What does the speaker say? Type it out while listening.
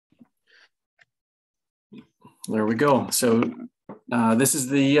There we go. So this is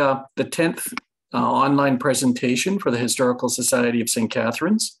the 10th online presentation for the Historical Society of St.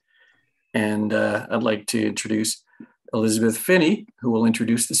 Catharines. And I'd like to introduce Elizabeth Finney, who will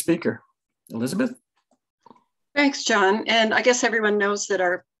introduce the speaker. Elizabeth? Thanks, John. And I guess everyone knows that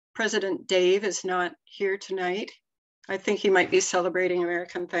our President Dave is not here tonight. I think he might be celebrating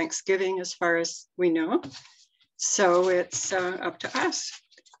American Thanksgiving as far as we know. So it's up to us.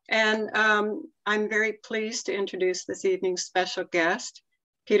 And I'm very pleased to introduce this evening's special guest,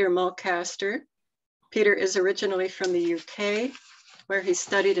 Peter Mulcaster. Peter is originally from the UK, where he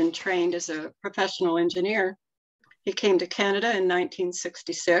studied and trained as a professional engineer. He came to Canada in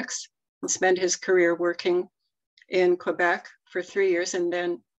 1966 and spent his career working in Quebec for 3 years, and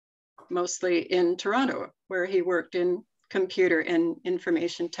then mostly in Toronto, where he worked in computer and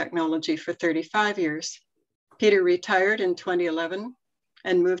information technology for 35 years. Peter retired in 2011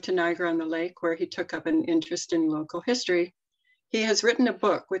 and moved to Niagara-On-The-Lake, where he took up an interest in local history. He has written a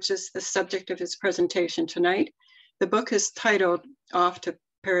book, which is the subject of his presentation tonight. The book is titled Off to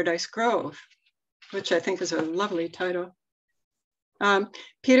Paradise Grove, which I think is a lovely title.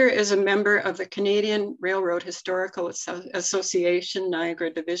 Peter is a member of the Canadian Railroad Historical Association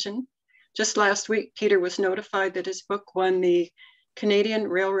Niagara Division. Just last week, Peter was notified that his book won the Canadian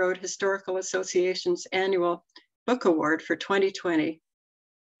Railroad Historical Association's annual book award for 2020.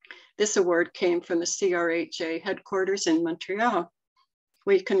 This award came from the CRHA headquarters in Montreal.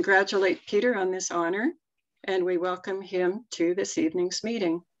 We congratulate Peter on this honor, and we welcome him to this evening's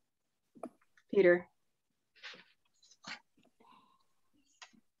meeting. Peter.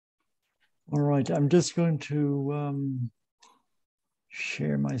 All right, I'm just going to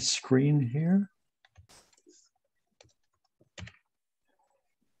share my screen here.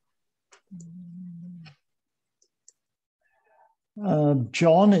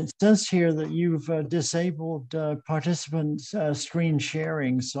 John, it says here that you've disabled participants' screen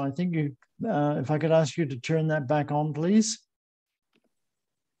sharing. So I think you, if I could ask you to turn that back on, please.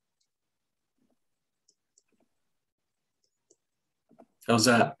 How's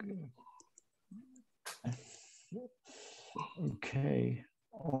that? Okay,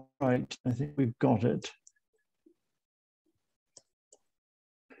 all right, I think we've got it.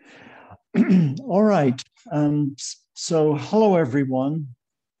 All right, so hello everyone.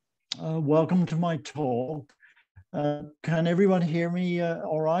 Welcome to my talk. Can everyone hear me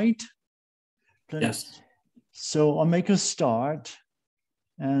all right? Yes. So I'll make a start.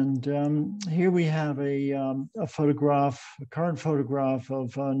 And here we have a photograph, a current photograph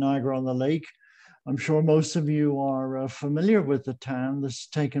of Niagara-on-the-Lake. I'm sure most of you are familiar with the town. This is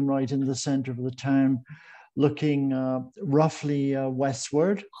taken right in the center of the town, looking roughly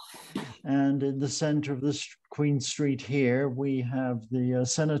westward. And in the center of this Queen Street here, we have the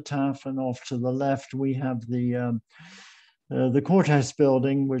cenotaph, and off to the left, we have the courthouse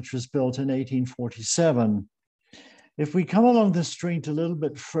building, which was built in 1847. If we come along the street a little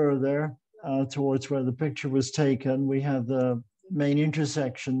bit further towards where the picture was taken, we have the main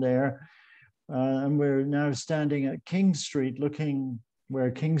intersection there. And we're now standing at King Street, looking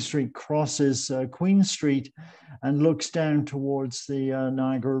where King Street crosses Queen Street and looks down towards the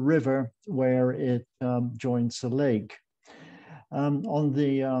Niagara River, where it joins the lake. On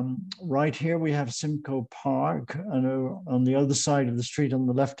the right here, we have Simcoe Park, and on the other side of the street, on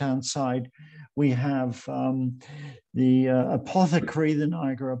the left-hand side, we have the apothecary, the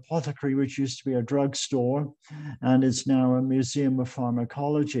Niagara Apothecary, which used to be a drugstore, and it's now a museum of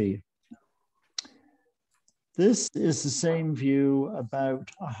pharmacology. This is the same view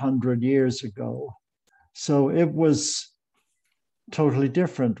about 100 years ago. So it was totally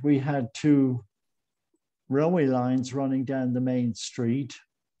different. We had two railway lines running down the main street.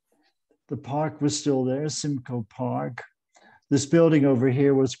 The park was still there, Simcoe Park. This building over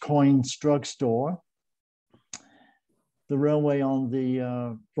here was Coyne's drugstore. The railway on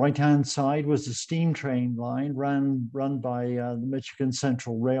the right-hand side was a steam train line run by the Michigan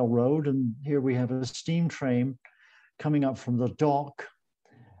Central Railroad. And here we have a steam train coming up from the dock.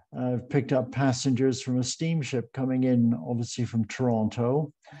 Picked up passengers from a steamship coming in, obviously from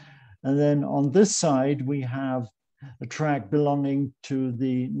Toronto. And then on this side, we have a track belonging to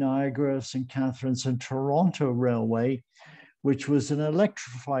the Niagara, St. Catharines and Toronto Railway, which was an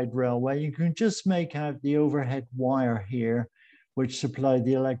electrified railway. You can just make out the overhead wire here, which supplied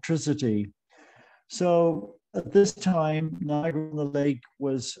the electricity. So at this time, Niagara-on-the-Lake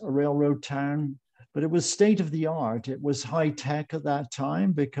was a railroad town, but it was state of the art. It was high tech at that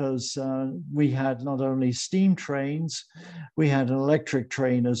time because we had not only steam trains, we had an electric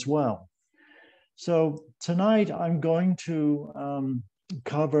train as well. So tonight I'm going to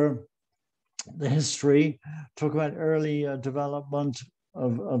cover the history, talk about early development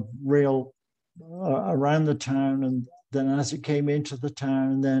of rail around the town, and then as it came into the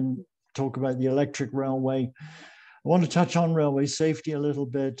town, and then talk about the electric railway. I want to touch on railway safety a little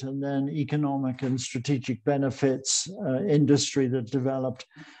bit, and then economic and strategic benefits, industry that developed.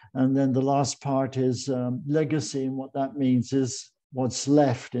 And then the last part is legacy, and what that means is what's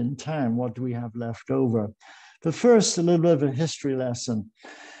left in town, what do we have left over. But first, a little bit of a history lesson.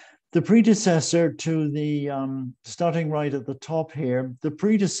 The predecessor to the, starting right at the top here, the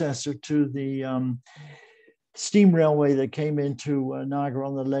predecessor to the steam railway that came into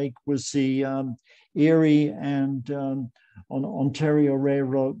Niagara-on-the-Lake was the Erie and Ontario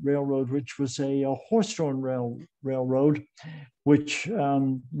Railroad, which was a horse-drawn railroad, which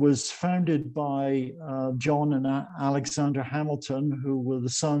was founded by John and Alexander Hamilton, who were the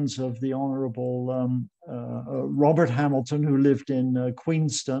sons of the Honorable Robert Hamilton, who lived in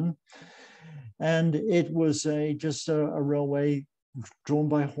Queenston. And it was just a railway drawn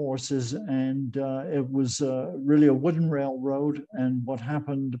by horses, and it was really a wooden railroad. And what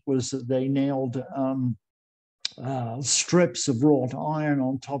happened was that they nailed strips of wrought iron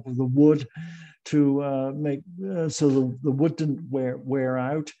on top of the wood to make so the wood didn't wear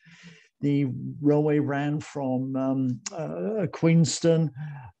out. The railway ran from Queenston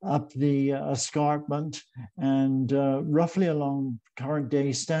up the escarpment and roughly along current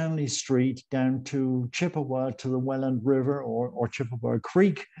day Stanley Street down to Chippewa, to the Welland River or Chippewa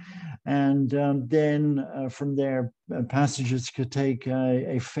Creek. And then from there, passengers could take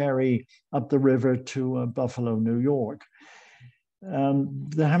a ferry up the river to Buffalo, New York.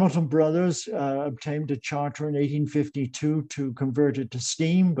 The Hamilton brothers obtained a charter in 1852 to convert it to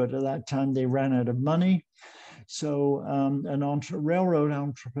steam, but at that time they ran out of money. So a railroad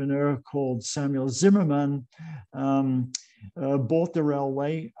entrepreneur called Samuel Zimmerman bought the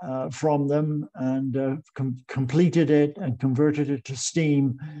railway from them and completed it and converted it to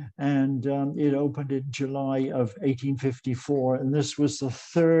steam. And it opened in July of 1854. And this was the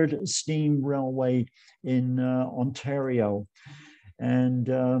third steam railway in Ontario. And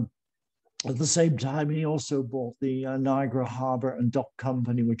at the same time, he also bought the Niagara Harbor and Dock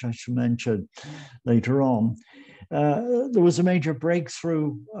Company, which I shall mention later on. There was a major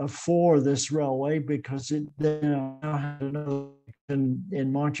breakthrough for this railway because it then had another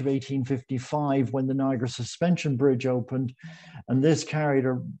in March of 1855 when the Niagara Suspension Bridge opened. And this carried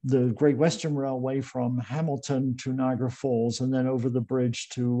the Great Western Railway from Hamilton to Niagara Falls and then over the bridge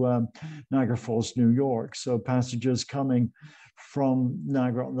to Niagara Falls, New York. So passengers coming from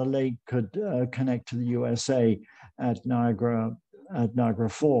Niagara-on-the-Lake could connect to the USA at Niagara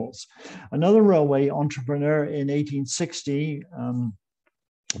Falls. Another railway entrepreneur in 1860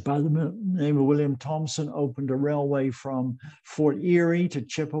 by the name of William Thompson opened a railway from Fort Erie to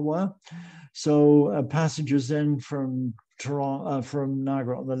Chippewa. So passengers then from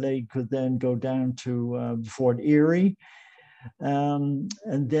Niagara-on-the-Lake could then go down to Fort Erie. And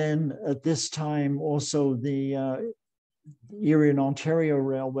then at this time also the Erie and Ontario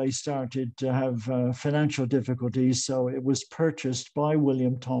Railway started to have financial difficulties, so it was purchased by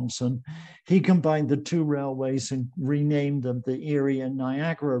William Thompson. He combined the two railways and renamed them the Erie and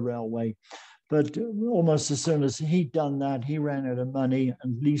Niagara Railway. But almost as soon as he'd done that, he ran out of money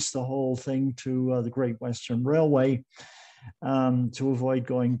and leased the whole thing to the Great Western Railway to avoid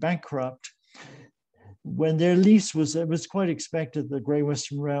going bankrupt. When their lease was, it was quite expected the Great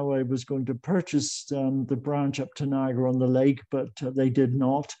Western Railway was going to purchase the branch up to Niagara-on-the-Lake, but they did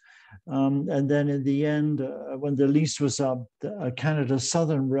not. And then in the end, when the lease was up, Canada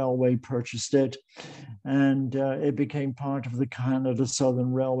Southern Railway purchased it, and it became part of the Canada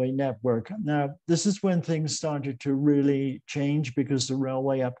Southern Railway network. Now, this is when things started to really change because the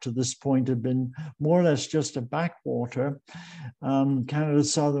railway up to this point had been more or less just a backwater. Canada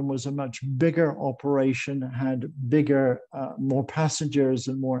Southern was a much bigger operation, had bigger, more passengers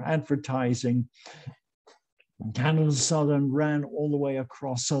and more advertising. Canada Southern ran all the way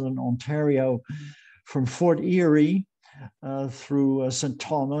across southern Ontario from Fort Erie through St.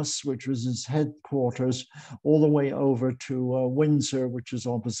 Thomas, which was its headquarters, all the way over to Windsor, which is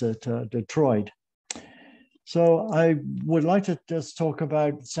opposite Detroit. So I would like to just talk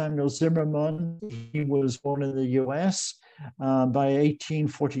about Samuel Zimmerman. He was born in the US. By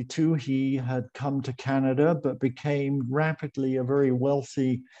 1842, he had come to Canada, but became rapidly a very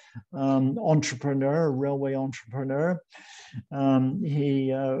wealthy entrepreneur, a railway entrepreneur.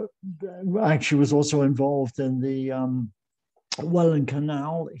 He actually was also involved in the Welland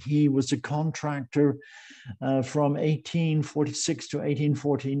Canal. He was a contractor from 1846 to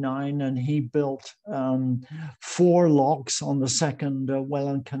 1849, and he built 4 locks on the second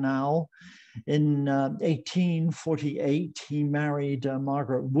Welland Canal. In 1848, he married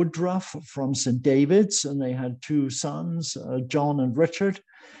Margaret Woodruff from St. David's, and they had two sons, John and Richard.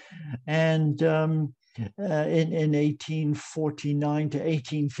 And in 1849 to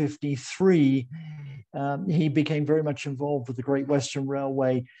 1853, he became very much involved with the Great Western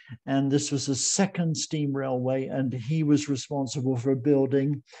Railway, and this was the second steam railway, and he was responsible for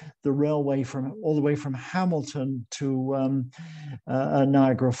building the railway all the way from Hamilton to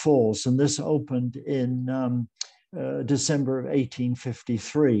Niagara Falls, and this opened in December of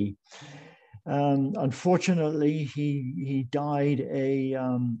 1853. Unfortunately, he died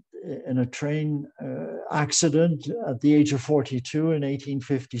in a train accident at the age of 42 in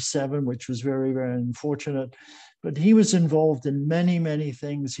 1857, which was very, very unfortunate. But he was involved in many, many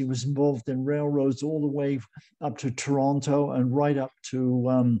things. He was involved in railroads all the way up to Toronto and right up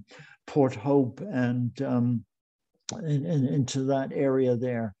to Port Hope and into that area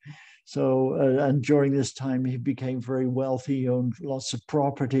there. So, and during this time, he became very wealthy, owned lots of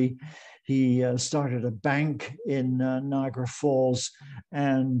property. He started a bank in Niagara Falls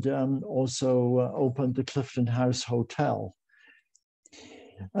and also opened the Clifton House Hotel.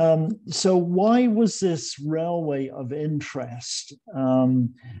 So why was this railway of interest?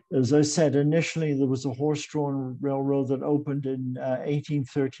 As I said, initially there was a horse-drawn railroad that opened in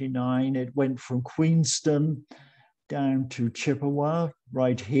 1839. It went from Queenston down to Chippewa,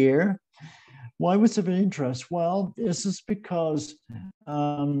 right here. Why was it of interest? Well, this is because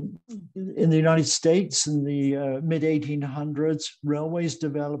in the United States in the mid-1800s, railways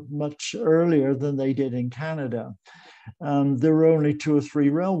developed much earlier than they did in Canada. There were only 2 or 3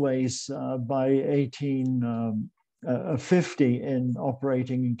 railways by 1850 in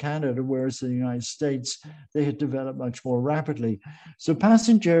operating in Canada, whereas in the United States, they had developed much more rapidly. So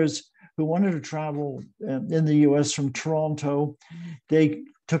passengers who wanted to travel in the US from Toronto, they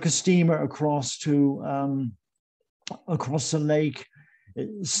took a steamer across the lake.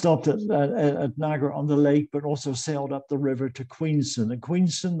 It stopped at Niagara-On-The-Lake, but also sailed up the river to Queenston. At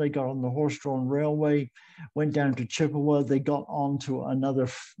Queenston, they got on the horse-drawn railway, went down to Chippewa. They got onto another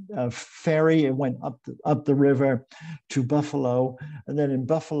ferry and went up the river to Buffalo. And then in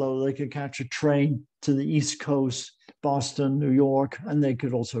Buffalo, they could catch a train to the East Coast, Boston, New York, and they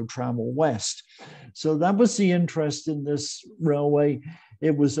could also travel west. So that was the interest in this railway.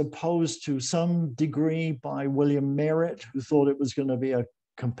 It was opposed to some degree by William Merritt, who thought it was going to be a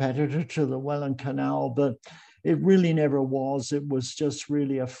competitor to the Welland Canal, but it really never was. It was just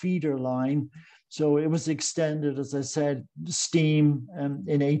really a feeder line. So it was extended, as I said, steam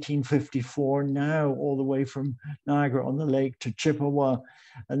in 1854, now all the way from Niagara-on-the-Lake to Chippewa,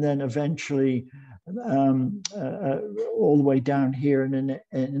 and then eventually all the way down here. And in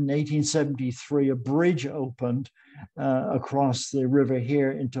 1873, a bridge opened across the river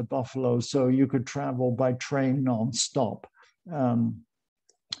here into Buffalo, so you could travel by train nonstop.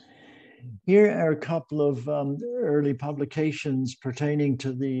 Here are a couple of early publications pertaining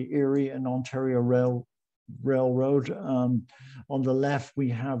to the Erie and Ontario Railroad. On the left, we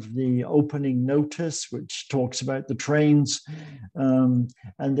have the opening notice, which talks about the trains. And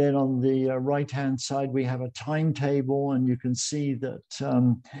then on the right-hand side, we have a timetable, and you can see that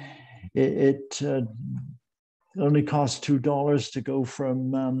it only costs $2 to go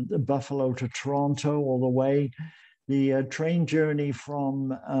from Buffalo to Toronto all the way. The train journey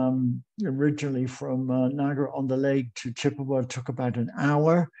from originally from Niagara-on-the-Lake to Chippewa took about an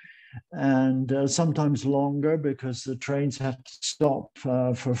hour, and sometimes longer because the trains had to stop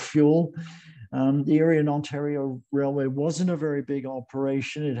for fuel. The Erie and Ontario Railway wasn't a very big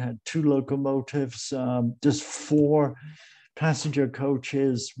operation. It had 2 locomotives, just 4 passenger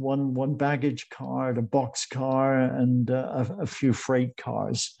coaches, one baggage car, a box car, and a few freight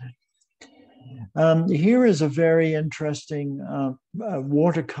cars. Here is a very interesting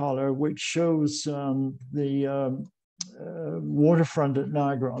watercolor which shows the waterfront at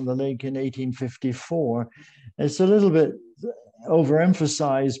Niagara-on-the-Lake in 1854. It's a little bit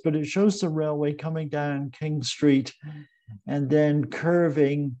overemphasized, but it shows the railway coming down King Street and then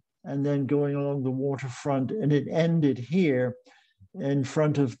curving and then going along the waterfront, and it ended here in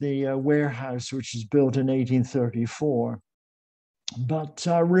front of the warehouse, which was built in 1834. But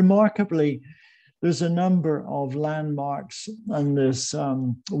remarkably, there's a number of landmarks on this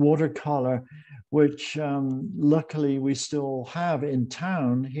watercolor, which luckily we still have in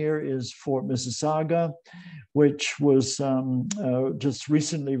town. Here is Fort Mississauga, which was just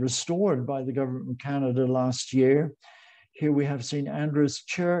recently restored by the government of Canada last year. Here we have St. Andrew's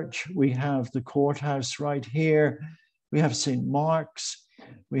Church. We have the courthouse right here. We have St. Mark's.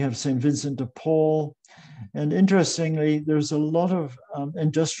 We have St. Vincent de Paul. And interestingly, there's a lot of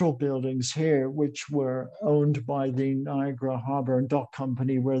industrial buildings here which were owned by the Niagara Harbor and Dock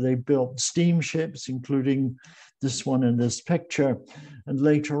Company, where they built steamships, including this one in this picture. And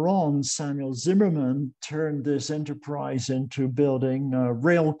later on, Samuel Zimmerman turned this enterprise into building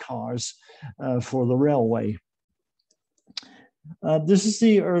rail cars for the railway. This is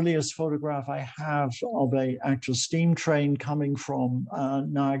the earliest photograph I have of an actual steam train coming from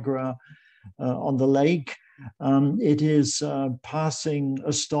Niagara on the lake. It is passing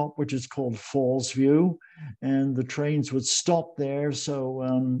a stop which is called Falls View, and the trains would stop there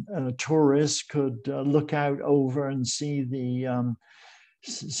so tourists could look out over and see the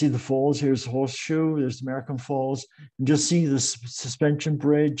falls. Here's Horseshoe, there's American Falls, and just see the suspension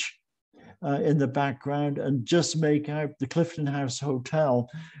bridge in the background, and just make out the Clifton House Hotel,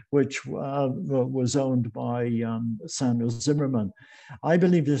 which was owned by Samuel Zimmerman. I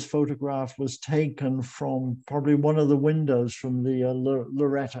believe this photograph was taken from probably one of the windows from the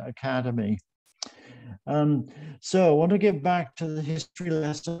Loretta Academy. So I want to get back to the history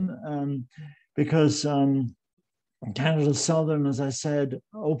lesson because Canada Southern, as I said,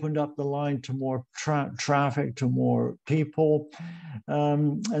 opened up the line to more traffic, to more people.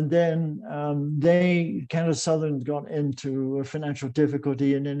 And then Canada Southern got into financial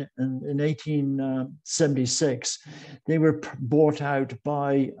difficulty, and in 1876, they were bought out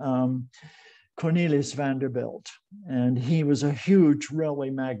by Cornelius Vanderbilt. And he was a huge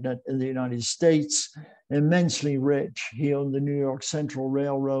railway magnate in the United States, immensely rich. He owned the New York Central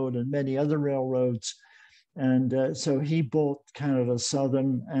Railroad and many other railroads. And so he bought Canada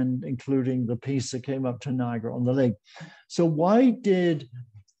Southern, and including the piece that came up to Niagara-on-the-Lake. So why did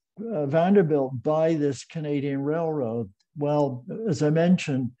Vanderbilt buy this Canadian railroad? Well, as I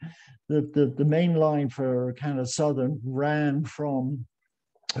mentioned, the main line for Canada Southern ran from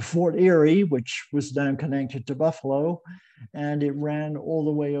Fort Erie, which was now connected to Buffalo, and it ran all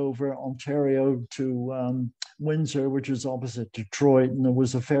the way over Ontario to Windsor, which is opposite Detroit, and there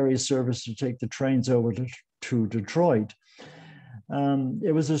was a ferry service to take the trains over to Detroit.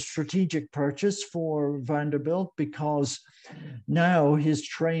 It was a strategic purchase for Vanderbilt because now his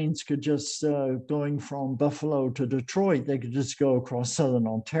trains could just, going from Buffalo to Detroit, they could just go across southern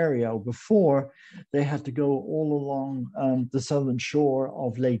Ontario. Before, they had to go all along the southern shore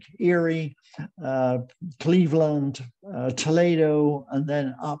of Lake Erie, Cleveland, Toledo, and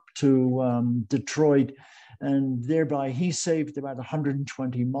then up to Detroit. And thereby he saved about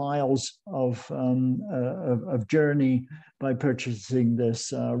 120 miles of journey by purchasing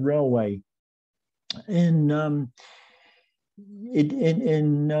this railway. In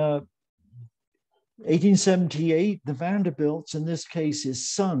 1878, the Vanderbilts, in this case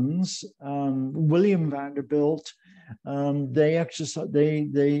his sons, William Vanderbilt, they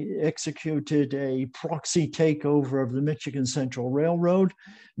executed a proxy takeover of the Michigan Central Railroad.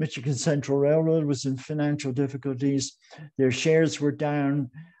 Michigan Central Railroad was in financial difficulties. Their shares were down.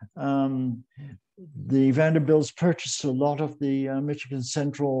 The Vanderbilts purchased a lot of the Michigan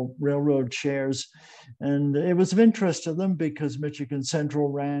Central Railroad shares, and it was of interest to them because Michigan Central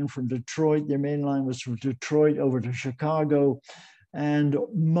ran from Detroit. Their main line was from Detroit over to Chicago, and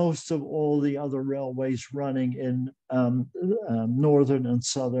most of all the other railways running in northern and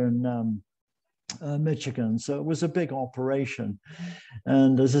southern Michigan. So it was a big operation.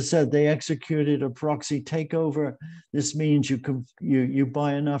 And as I said, they executed a proxy takeover. This means you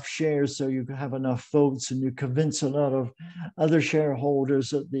buy enough shares so you have enough votes, and you convince a lot of other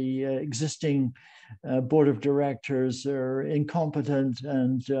shareholders that the existing board of directors are incompetent,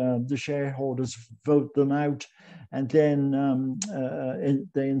 and the shareholders vote them out. And then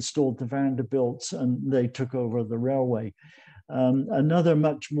they installed the Vanderbilts, and they took over the railway. Another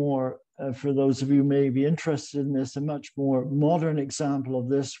much more, for those of you who may be interested in this, a much more modern example of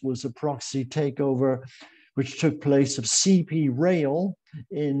this was a proxy takeover which took place of CP Rail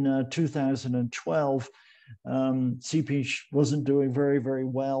in 2012. CP wasn't doing very, very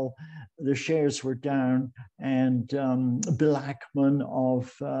well. The shares were down, and Bill Ackman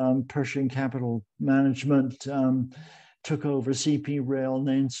of Pershing Capital Management took over CP Rail, and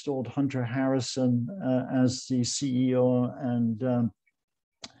they installed Hunter Harrison as the CEO. And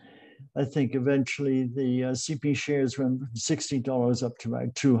I think eventually the CP shares went from $60 up to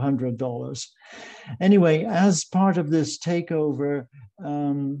about $200. Anyway, as part of this takeover,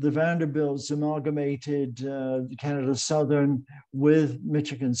 the Vanderbilts amalgamated Canada Southern with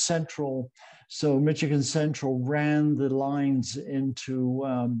Michigan Central. So Michigan Central ran the lines into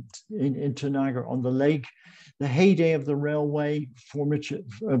Niagara-on-the-Lake. The heyday of the railway for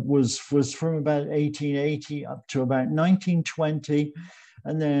was from about 1880 up to about 1920.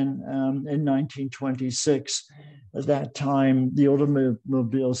 And then in 1926, at that time, the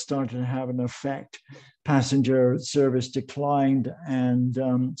automobile started to have an effect. Passenger service declined, and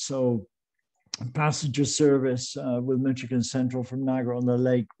so passenger service with Michigan Central from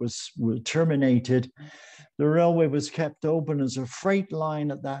Niagara-on-the-Lake was terminated. The railway was kept open as a freight line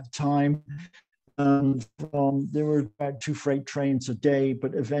at that time. There were about 2 freight trains a day,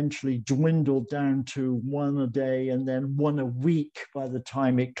 but eventually dwindled down to 1 a day and then 1 a week by the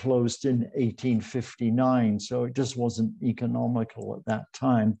time it closed in 1859. So it just wasn't economical at that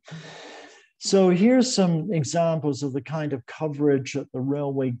time. So here's some examples of the kind of coverage that the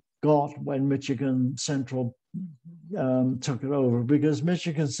railway got when Michigan Central took it over, because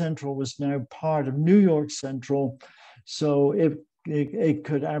Michigan Central was now part of New York Central. So it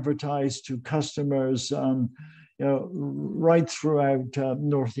could advertise to customers right throughout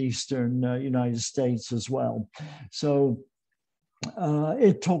northeastern United States as well. So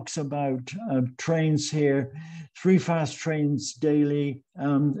it talks about trains here, 3 fast trains daily,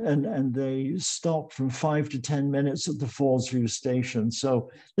 and they stopped from 5 to 10 minutes at the Fallsview station.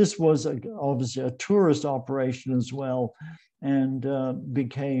 So this was obviously a tourist operation as well, and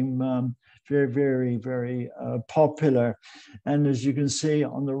became very, very, very popular. And as you can see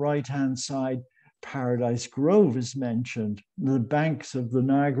on the right-hand side, Paradise Grove is mentioned. The banks of the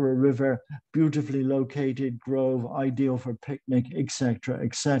Niagara River, beautifully located grove, ideal for picnic, etc.,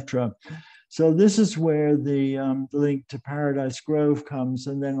 etc. So this is where the link to Paradise Grove comes.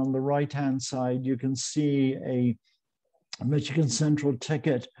 And then on the right-hand side, you can see a Michigan Central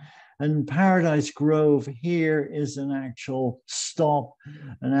ticket. And Paradise Grove here is an actual stop,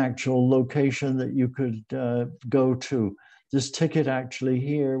 an actual location that you could go to. This ticket actually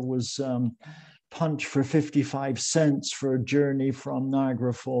here was punched for 55 cents for a journey from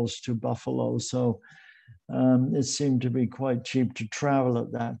Niagara Falls to Buffalo. So it seemed to be quite cheap to travel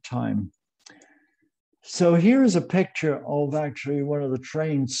at that time. So here is a picture of actually one of the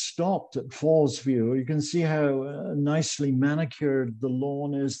trains stopped at Fallsview. You can see how nicely manicured the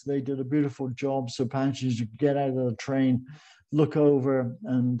lawn is. They did a beautiful job so passengers could get out of the train, look over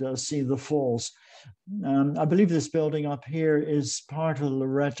and see the falls. I believe this building up here is part of the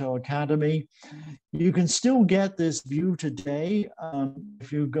Loretto Academy. You can still get this view today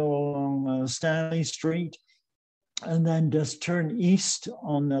if you go along Stanley Street and then just turn east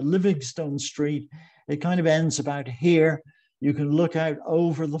on Livingstone Street. It kind of ends about here. You can look out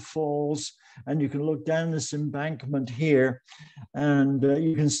over the falls and you can look down this embankment here, and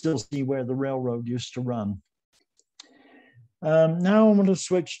you can still see where the railroad used to run. Now I'm going to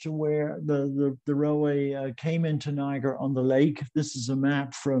switch to where the railway came into Niagara-on-the-Lake. This is a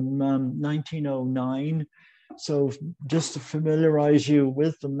map from 1909. So just to familiarize you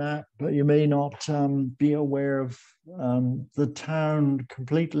with the map, but you may not be aware of the town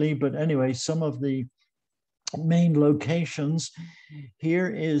completely. But anyway, some of the main locations. Here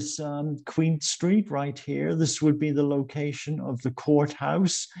is Queen Street right here. This would be the location of the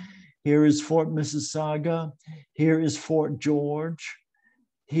courthouse. Here is Fort Mississauga. Here is Fort George.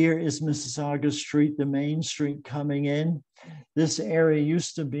 Here is Mississauga Street, the main street coming in. This area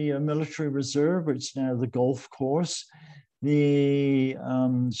used to be a military reserve, but it's now the golf course. The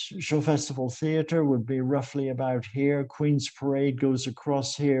Show Festival Theatre would be roughly about here. Queen's Parade goes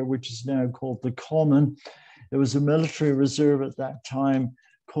across here, which is now called the Common. It was a military reserve at that time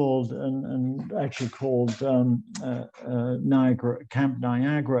called, and actually called Niagara, Camp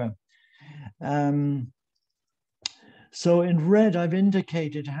Niagara. So in red, I've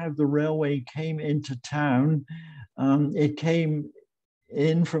indicated how the railway came into town. It came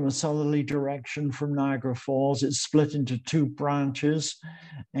in from a southerly direction from Niagara Falls. It split into 2 branches,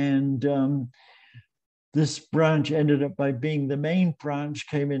 and this branch ended up by being the main branch,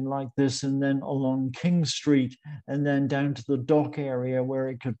 came in like this, and then along King Street, and then down to the dock area where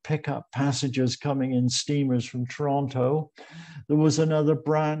it could pick up passengers coming in steamers from Toronto. There was another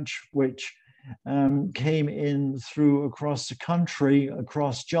branch which came in through across the country,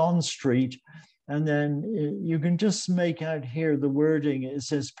 across John Street. And then you can just make out here the wording. It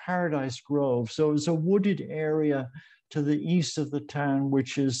says Paradise Grove. So it's a wooded area to the east of the town,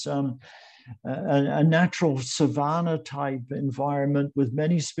 which is a natural savanna type environment with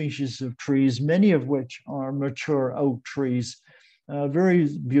many species of trees, many of which are mature oak trees. A very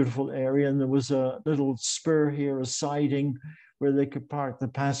beautiful area. And there was a little spur here, a siding, where they could park the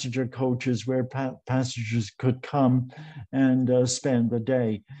passenger coaches, where passengers could come and spend the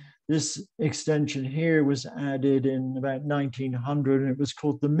day. This extension here was added in about 1900, and it was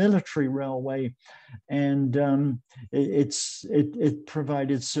called the Military Railway, and it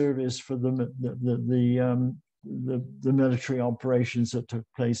provided service for the the military operations that took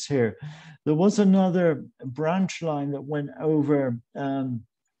place here. There was another branch line that went over to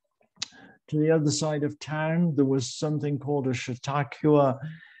the other side of town. There was something called a Chautauqua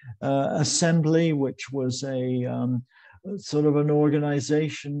Assembly, which was a sort of an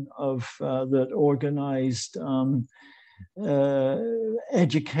organization of that organized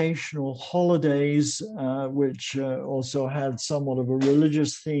educational holidays, which also had somewhat of a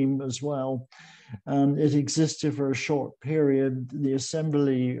religious theme as well. It existed for a short period. The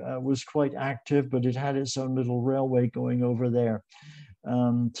assembly was quite active, but it had its own little railway going over there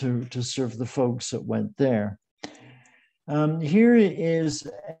to serve the folks that went there. Here is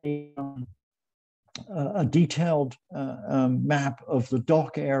a detailed map of the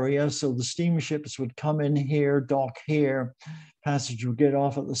dock area. So the steamships would come in here, dock here, passengers would get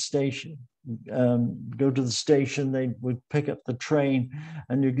off at the station, go to the station, they would pick up the train,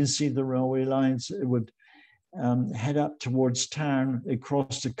 and you can see the railway lines. It would head up towards town,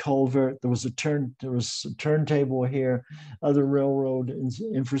 across the culvert. There was a turntable here, other railroad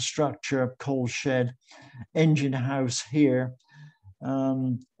infrastructure, coal shed, engine house here.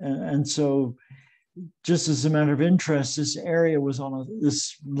 And so just as a matter of interest, this line was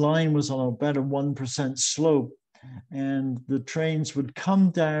on about a 1% slope, and the trains would come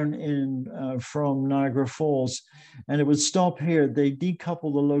down from Niagara Falls, and it would stop here. They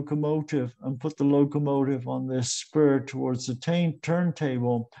decouple the locomotive and put the locomotive on this spur towards the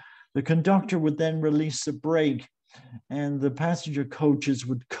turntable. The conductor would then release the brake, and the passenger coaches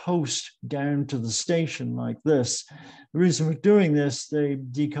would coast down to the station like this. The reason for doing this, they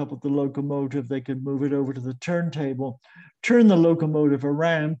decoupled the locomotive, they could move it over to the turntable, turn the locomotive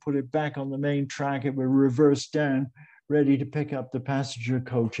around, put it back on the main track, it would reverse down, ready to pick up the passenger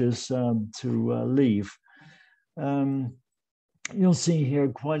coaches to leave. You'll see here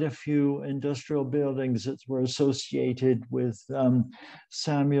quite a few industrial buildings that were associated with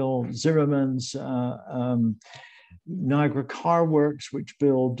Samuel Zimmerman's Niagara Car Works, which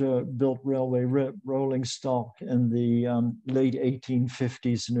built railway rolling stock in the late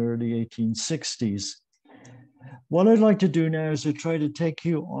 1850s and early 1860s. What I'd like to do now is to try to take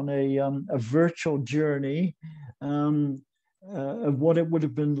you on a virtual journey of what it would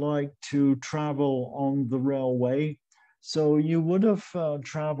have been like to travel on the railway. So you would have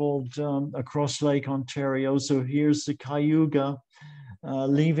traveled across Lake Ontario. So here's the Cayuga,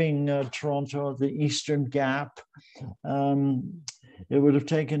 leaving Toronto, the Eastern Gap. It would have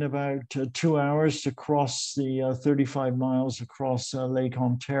taken about 2 hours to cross the 35 miles across Lake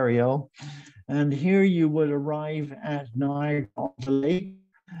Ontario. And here you would arrive at Niagara-On-The-Lake,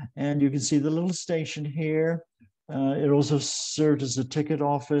 and you can see the little station here. It also served as a ticket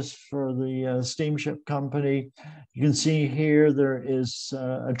office for the steamship company. You can see here there is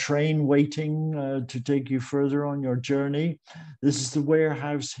a train waiting to take you further on your journey. This is the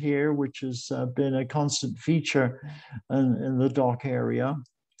warehouse here, which has been a constant feature in the dock area.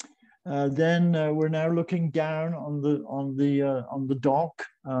 Then we're now looking down on the dock.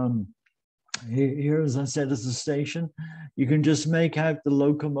 Here, as I said, is the station. You can just make out the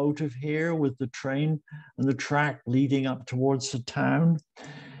locomotive here with the train and the track leading up towards the town.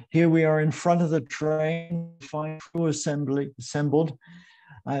 Here we are in front of the train, fine crew assembled.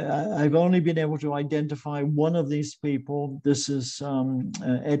 I've only been able to identify one of these people. This is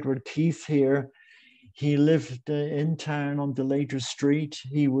Edward Keith here. He lived in town on Delater Street.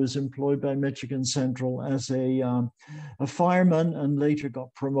 He was employed by Michigan Central as a fireman and later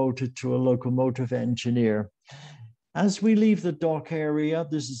got promoted to a locomotive engineer. As we leave the dock area,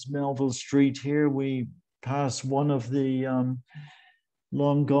 this is Melville Street here, we pass one of the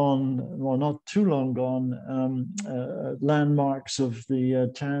long gone, well, not too long gone, landmarks of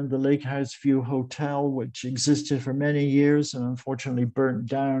the town, the Lake House View Hotel, which existed for many years and unfortunately burnt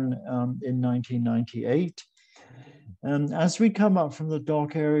down in 1998. And as we come up from the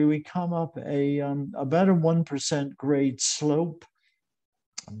dock area, we come up about a 1% grade slope,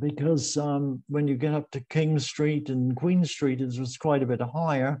 because when you get up to King Street and Queen Street, it was quite a bit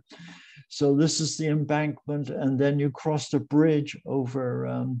higher. So this is the embankment, and then you cross the bridge over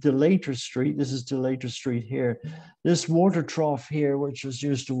Delater Street. This is Delater Street here. This water trough here, which was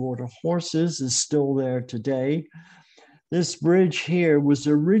used to water horses, is still there today. This bridge here was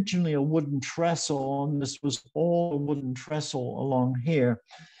originally a wooden trestle, and this was all a wooden trestle along here.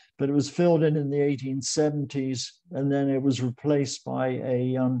 But it was filled in the 1870s, and then it was replaced by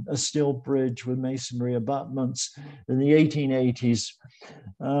a steel bridge with masonry abutments in the 1880s.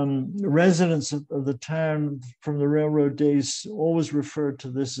 Residents of the town from the railroad days always referred to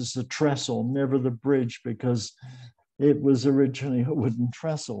this as the trestle, never the bridge, because it was originally a wooden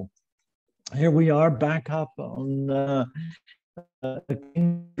trestle. Here we are back up on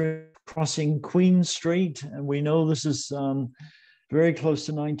crossing Queen Street, and we know this is very close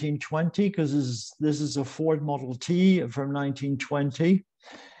to 1920 because this is a Ford Model T from 1920.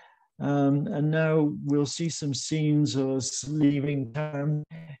 And now we'll see some scenes of us leaving town.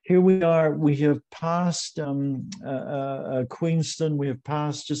 Here we are. We have passed Queenston. We have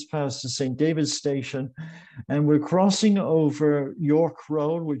just passed the St. David's Station, and we're crossing over York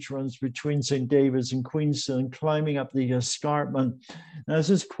Road, which runs between St. David's and Queenston, climbing up the escarpment. Now, this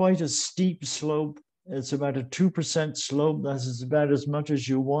is quite a steep slope. It's about a 2% slope. That's about as much as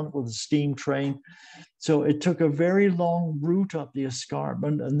you want with a steam train. So it took a very long route up the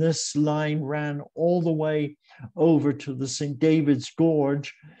escarpment, and this line ran all the way over to the St. David's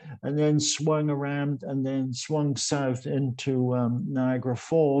Gorge, and then swung around and then swung south into Niagara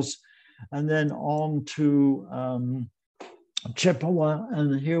Falls, and then on to Chippewa.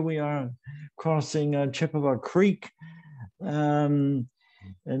 And here we are crossing Chippewa Creek.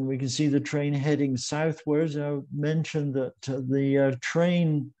 And we can see the train heading southwards. I mentioned that the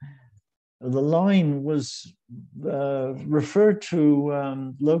line was referred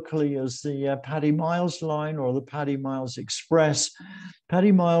to locally as the Paddy Miles line or the Paddy Miles Express.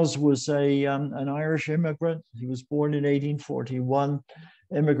 Paddy Miles was an Irish immigrant. He was born in 1841,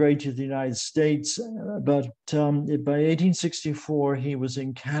 immigrated to the United States, but by 1864 he was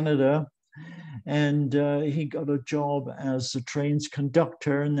in Canada. And he got a job as the train's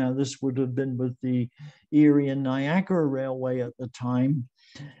conductor. Now, this would have been with the Erie and Niagara Railway at the time.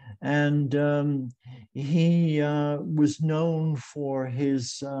 And he was known for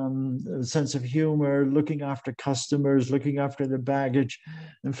his sense of humor, looking after customers, looking after the baggage.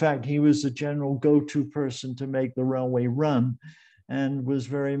 In fact, he was the general go-to person to make the railway run, and was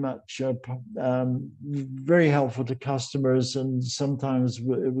very much very helpful to customers. And sometimes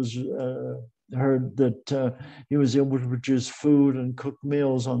it was heard that he was able to produce food and cook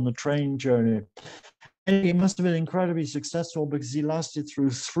meals on the train journey. And he must have been incredibly successful because he lasted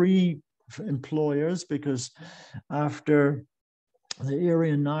through 3 employers, because after the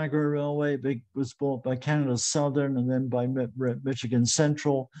Erie and Niagara Railway was bought by Canada Southern and then by Michigan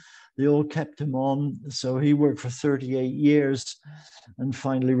Central, they all kept him on. So he worked for 38 years and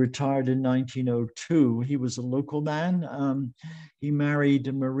finally retired in 1902. He was a local man. He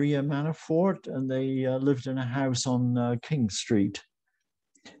married Maria Manafort, and they lived in a house on King Street.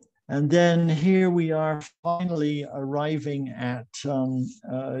 And then here we are finally arriving at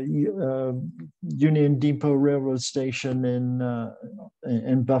Union Depot Railroad Station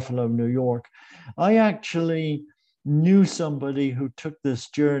in Buffalo, New York. I actually knew somebody who took this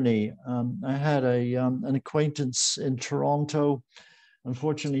journey. I had an acquaintance in Toronto.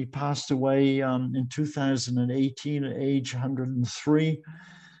 Unfortunately, passed away in 2018 at age 103.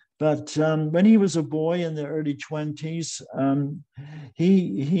 But when he was a boy in the early 20s, he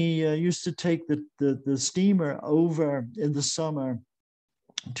used to take the steamer over in the summer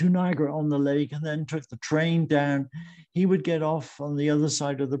to Niagara-on-the-Lake, and then took the train down. He would get off on the other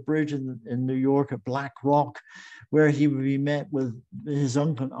side of the bridge in New York at Black Rock, where he would be met with his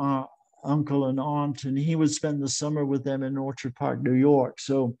uncle and aunt, and he would spend the summer with them in Orchard Park, New York.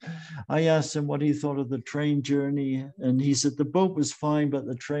 So I asked him what he thought of the train journey, and he said the boat was fine, but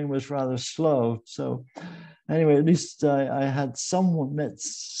the train was rather slow. So anyway, at least I had met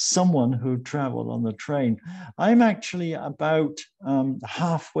someone who traveled on the train. I'm actually about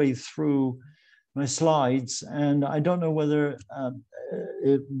halfway through my slides, and I don't know whether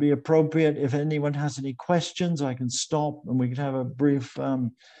it'd be appropriate. If anyone has any questions, I can stop and we can have a brief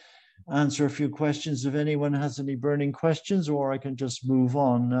answer a few questions if anyone has any burning questions, or I can just move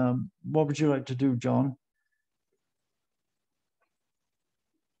on. What would you like to do, John?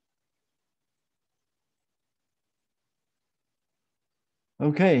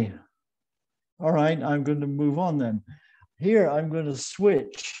 Okay. All right, I'm going to move on then. Here, I'm going to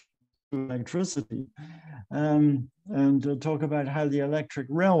switch to electricity and talk about how the electric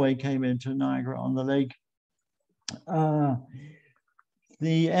railway came into Niagara-on-the-Lake.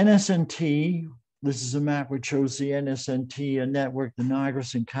 The NS&T, this is a map which shows the NS&T network, the Niagara,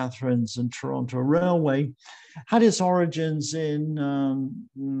 St. Catharines, and Toronto Railway, had its origins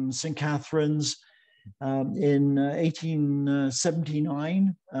in St. Catharines. In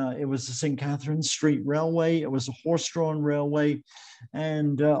 1879, it was the St. Catharines Street Railway. It was a horse-drawn railway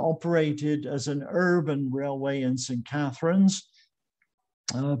and operated as an urban railway in St. Catharines.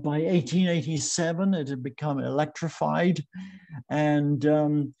 By 1887, it had become electrified and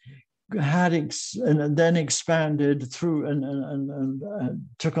then expanded through and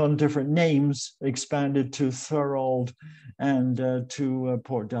took on different names, expanded to Thorold and to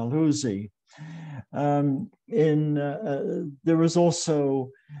Port Dalhousie. There was also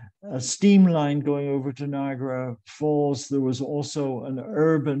a steam line going over to Niagara Falls. There was also an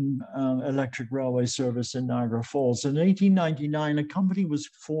urban electric railway service in Niagara Falls. In 1899, a company was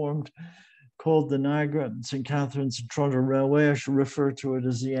formed called the Niagara-St. Catharines and Toronto Railway. I should refer to it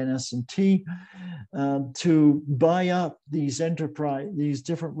as the NS&T, to buy up these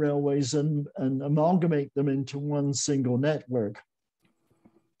different railways and amalgamate them into one single network.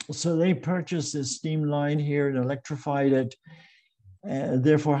 So they purchased this steam line here and electrified it,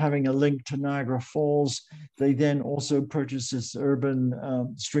 therefore having a link to Niagara Falls. They then also purchased this urban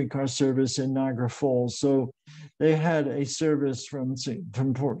streetcar service in Niagara Falls. So they had a service from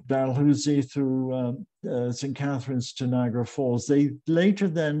Port Dalhousie through St. Catharines to Niagara Falls. They later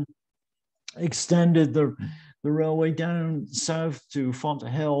then extended the railway down south to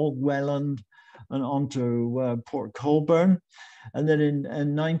Fonthill, Welland, and onto Port Colborne. And then in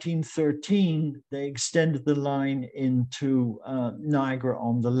 1913, they extended the line into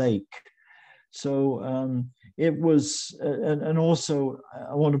Niagara-on-the-Lake. So it was, and also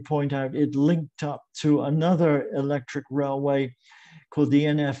I want to point out, it linked up to another electric railway called the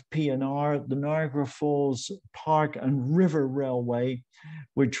NFP&R, the Niagara Falls Park and River Railway,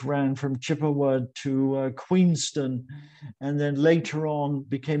 which ran from Chippewa to Queenston, and then later on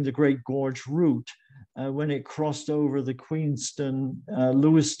became the Great Gorge Route when it crossed over the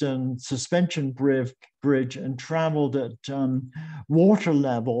Queenston-Lewiston suspension bridge and traveled at water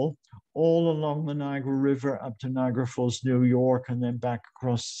level all along the Niagara River up to Niagara Falls, New York, and then back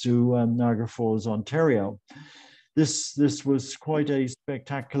across to Niagara Falls, Ontario. This was quite a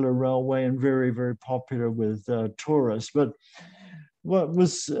spectacular railway and very, very popular with tourists. But what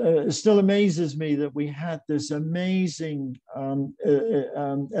was still amazes me that we had this amazing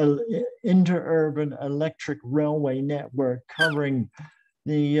interurban electric railway network covering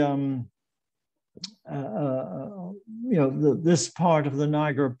the this part of the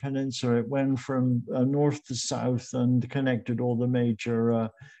Niagara Peninsula. It went from north to south and connected all the major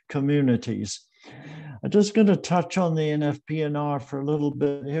communities. I'm just going to touch on the NFP&R for a little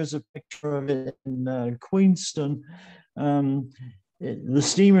bit. Here's a picture of it in Queenston. The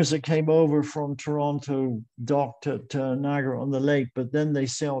steamers that came over from Toronto docked at Niagara-on-the-Lake, but then they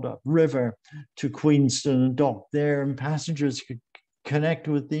sailed upriver to Queenston and docked there, and passengers could connect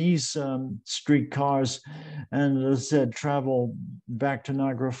with these streetcars and, as I said, travel back to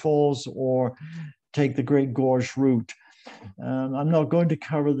Niagara Falls or take the Great Gorge route. I'm not going to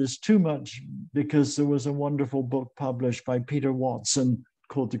cover this too much because there was a wonderful book published by Peter Watson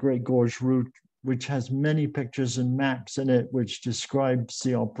called The Great Gorge Route, which has many pictures and maps in it, which describes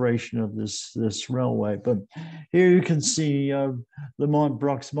the operation of this railway. But here you can see the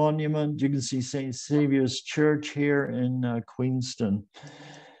Montbrooks Monument. You can see St. Saviour's Church here in Queenston.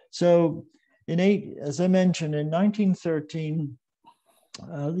 So as I mentioned, in 1913,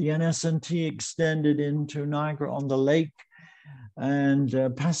 the NS&T extended into Niagara-on-the-Lake, and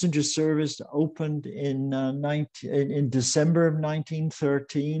passenger service opened in December of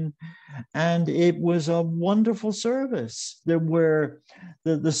 1913, and it was a wonderful service. There were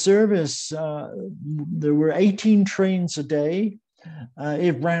there were 18 trains a day.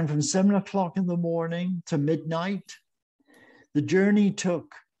 It ran from 7 o'clock in the morning to midnight. The journey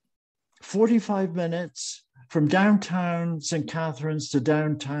took 45 minutes from downtown St. Catharines to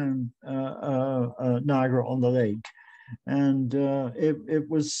downtown Niagara-on-the-Lake. And it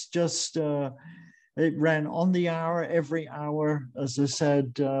was just, it ran on the hour, every hour, as I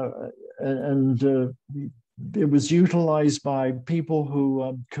said, and it was utilized by people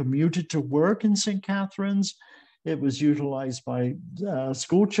who commuted to work in St. Catharines. It was utilized by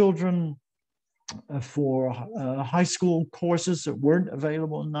school children for high school courses that weren't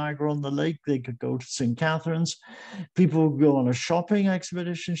available in Niagara-on-the-Lake. They could go to St. Catharines. People would go on a shopping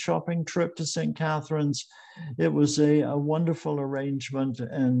trip to St. Catharines. It was a wonderful arrangement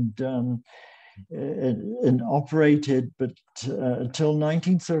and operated, but until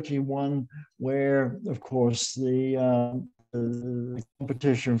 1931, where, of course, the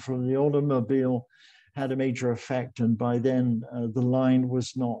competition from the automobile had a major effect, and by then the line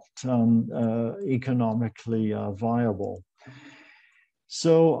was not economically viable.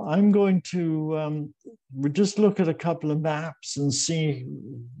 So I'm going to just look at a couple of maps and see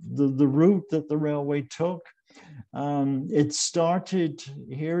the route that the railway took. It started,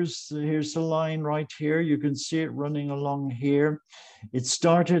 here's the line right here. You can see it running along here. It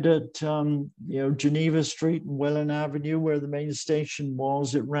started at Geneva Street and Welland Avenue, where the main station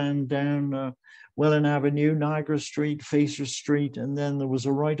was. It ran down Welland Avenue, Niagara Street, Fraser Street, and then there was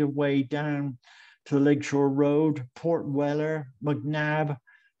a right of way down to Lakeshore Road, Port Weller, McNabb,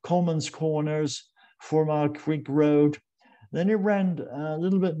 Coleman's Corners, 4 Mile Creek Road. Then it ran a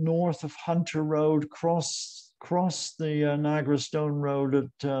little bit north of Hunter Road, crossed the Niagara Stone Road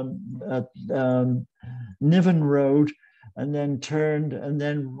at Niven Road, and then turned and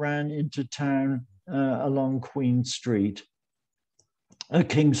then ran into town along Queen Street,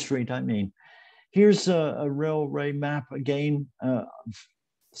 King Street, I mean. Here's a railway map again,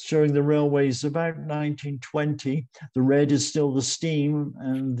 showing the railways about 1920. The red is still the steam,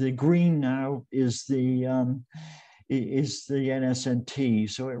 and the green now is the NS&T.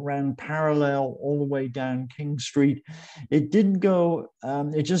 So it ran parallel all the way down King Street. It didn't go,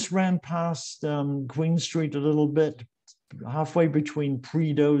 it just ran past Queen Street a little bit, halfway between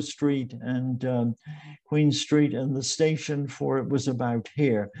Prideaux Street and Queen Street, and the station for it was about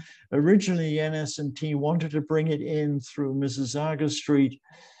here. Originally, NS&T wanted to bring it in through Mississauga Street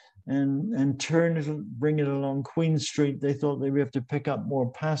and bring it along Queen Street. They thought they would have to pick up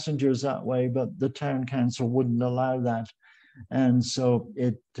more passengers that way, but the town council wouldn't allow that, and so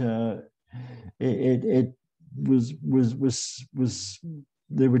it was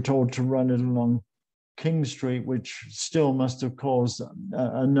they were told to run it along King Street, which still must have caused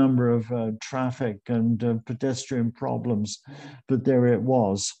a number of traffic and pedestrian problems, but there it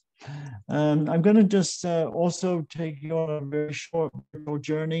was. I'm going to just also take you on a very short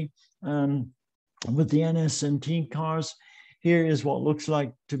journey with the NS&T cars. Here is what looks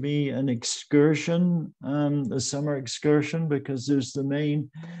like to be an excursion, a summer excursion, because there's the main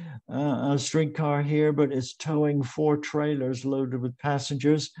streetcar here, but it's towing 4 trailers loaded with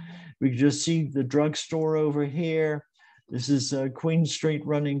passengers. We can just see the drugstore over here. This is Queen Street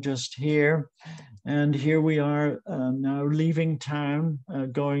running just here. And here we are now leaving town,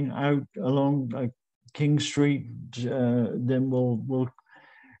 going out along King Street. Then we'll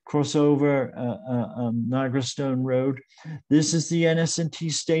cross over Niagara Stone Road. This is the NS&T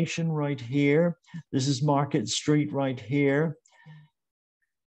station right here. This is Market Street right here.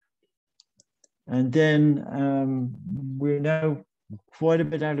 And then we're now quite a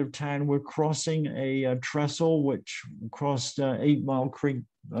bit out of town. We're crossing a trestle which crossed 8 Mile Creek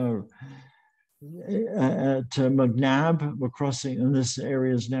at McNabb. We're crossing, and this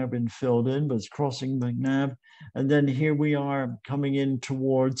area has now been filled in, but it's crossing McNabb. And then here we are coming in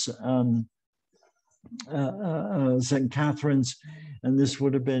towards St. Catharines, and this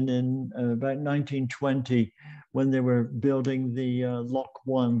would have been in about 1920 when they were building the Lock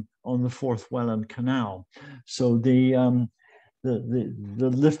 1 on the Forth Welland Canal. So the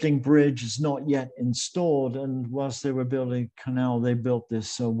lifting bridge is not yet installed, and whilst they were building the canal, they built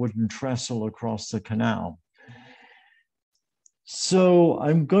this wooden trestle across the canal. So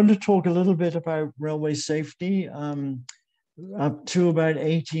I'm going to talk a little bit about railway safety. Up to about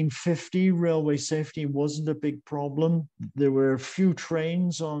 1850, railway safety wasn't a big problem. There were a few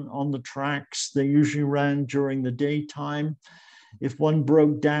trains on the tracks. They usually ran during the daytime. If one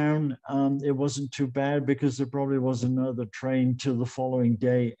broke down, it wasn't too bad because there probably was another train till the following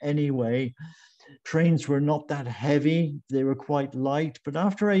day anyway. Trains were not that heavy. They were quite light. But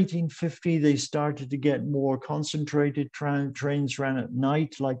after 1850, they started to get more concentrated. Trains ran at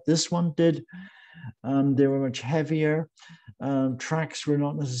night like this one did. They were much heavier. Tracks were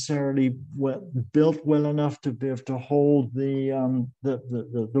not necessarily built well enough to be able to hold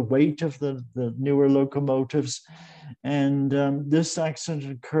the weight of the newer locomotives. And this accident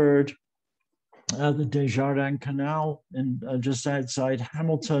occurred at the Desjardins Canal just outside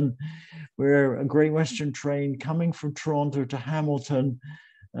Hamilton, where a Great Western train coming from Toronto to Hamilton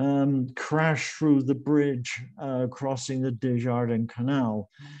crashed through the bridge crossing the Desjardins Canal.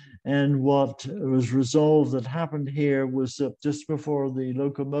 And what was resolved that happened here was that just before the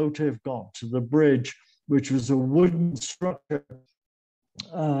locomotive got to the bridge, which was a wooden structure,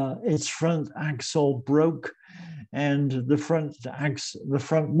 its front axle broke, and the front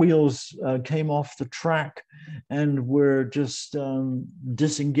wheels came off the track and were just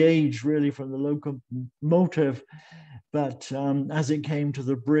disengaged really from the locomotive. But as it came to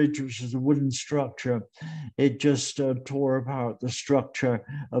the bridge, which is a wooden structure, it just tore apart the structure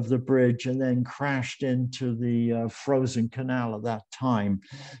of the bridge and then crashed into the frozen canal at that time.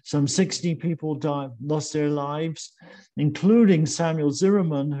 Some 60 people lost their lives, including Samuel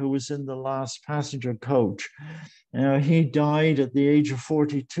Zimmerman, who was in the last passenger coach. He died at the age of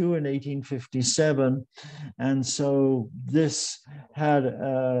 42 in 1857. And so this had,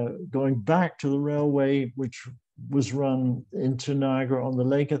 going back to the railway, which was run into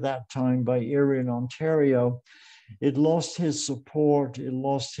Niagara-on-the-Lake at that time by Erie in Ontario, it lost his support, it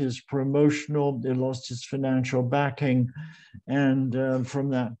lost his promotional, it lost his financial backing. And from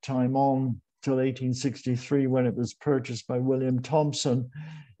that time on, till 1863, when it was purchased by William Thompson,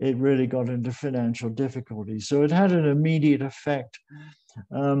 it really got into financial difficulty. So it had an immediate effect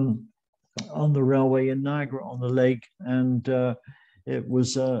on the railway in Niagara-on-the-Lake, and it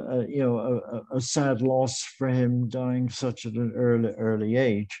was a sad loss for him, dying such at an early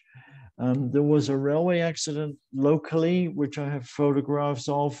age. There was a railway accident locally, which I have photographs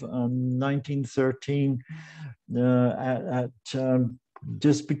of, 1913, at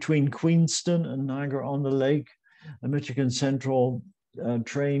just between Queenston and Niagara-on-the-Lake. A Michigan Central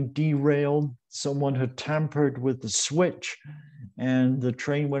train derailed. Someone had tampered with the switch, and the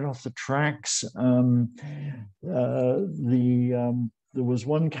train went off the tracks. There was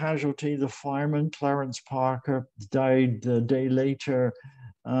one casualty. The fireman, Clarence Parker, died a day later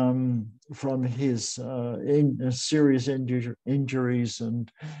from his serious injuries,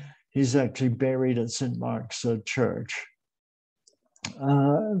 and he's actually buried at St. Mark's Church.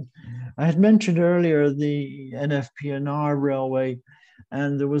 I had mentioned earlier the NFP&R railway,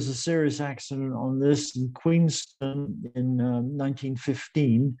 and there was a serious accident on this in Queenston in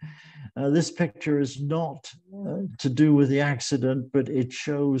 1915. This picture is not to do with the accident, but it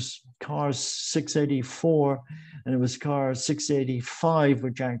shows car 684, and it was car 685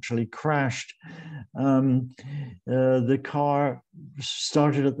 which actually crashed. The car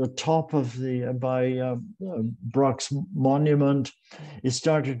started at the top of by Brock's Monument. It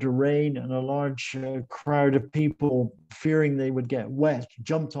started to rain, and a large crowd of people, fearing they would get wet,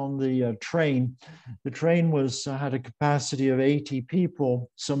 jumped on the train. The train had a capacity of 80 people.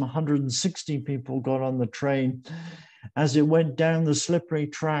 Some 160 people got on the train. As it went down the slippery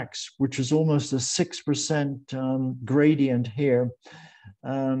tracks, which is almost a 6% gradient here,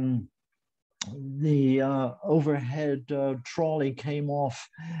 the overhead trolley came off,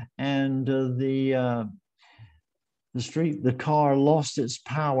 and the car lost its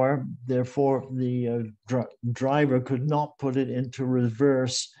power. Therefore, the driver could not put it into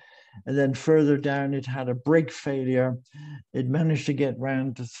reverse. And then further down, it had a brake failure. It managed to get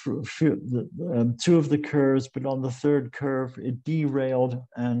round to two of the curves, but on the third curve, it derailed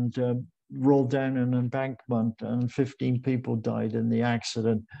and rolled down an embankment, and 15 people died in the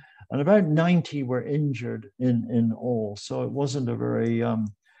accident. And about 90 were injured in all. So it wasn't a very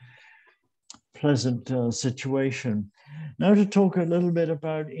pleasant situation. Now to talk a little bit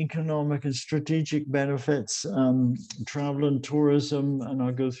about economic and strategic benefits, travel and tourism, and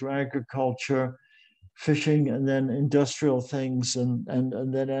I'll go through agriculture, fishing, and then industrial things, and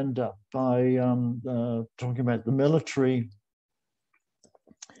then end up by talking about the military.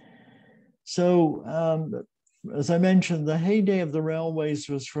 So as I mentioned, the heyday of the railways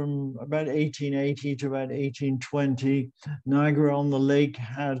was from about 1880 to about 1820. Niagara-on-the-Lake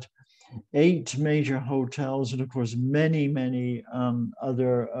had 8 major hotels, and of course many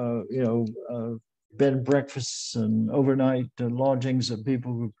other bed and breakfasts and overnight lodgings that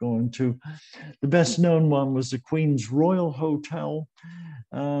people would go into. The best known one was the Queen's Royal Hotel,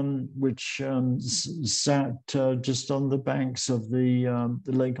 which sat just on the banks of the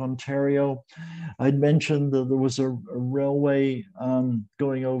Lake Ontario. I'd mentioned that there was a railway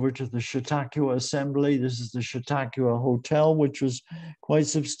going over to the Chautauqua Assembly. This is the Chautauqua Hotel, which was quite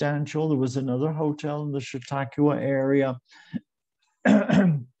substantial. There was another hotel in the Chautauqua area.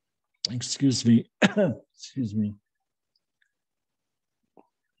 Excuse me. Excuse me.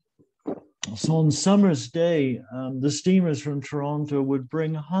 So on summer's day, the steamers from Toronto would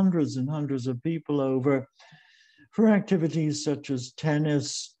bring hundreds and hundreds of people over for activities such as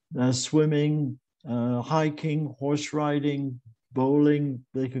tennis, swimming, hiking, horse riding, bowling.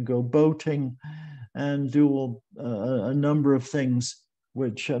 They could go boating and do a number of things,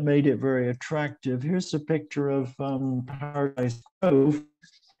 which made it very attractive. Here's a picture of Paradise Grove.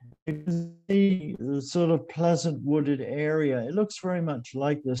 You can see the sort of pleasant wooded area. It looks very much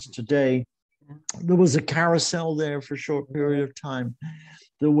like this today. There was a carousel there for a short period of time.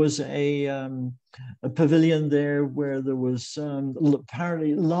 There was a pavilion there where there was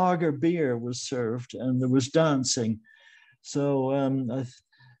apparently lager beer was served, and there was dancing. So, and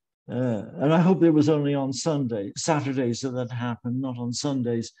I hope it was only on Saturdays that happened, not on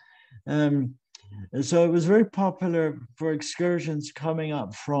Sundays. And so it was very popular for excursions coming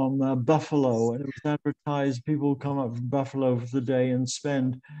up from Buffalo, and it was advertised people would come up from Buffalo for the day and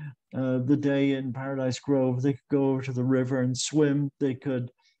spend the day in Paradise Grove. They could go over to the river and swim.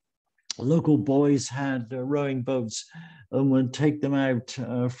 Local boys had rowing boats and would take them out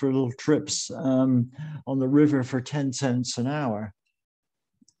for little trips on the river for 10 cents an hour.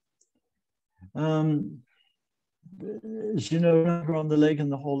 as you know, Niagara-on-the-Lake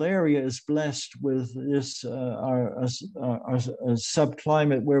and the whole area is blessed with this our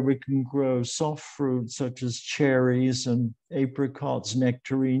subclimate where we can grow soft fruits such as cherries and apricots,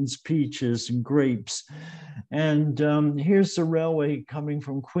 nectarines, peaches, and grapes. And here's the railway coming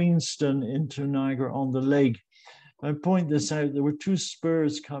from Queenston into Niagara-on-the-Lake. I point this out, there were two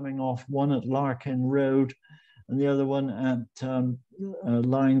spurs coming off, one at Larkin Road and the other one at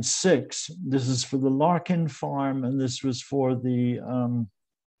line 6. This is for the Larkin farm, and this was for the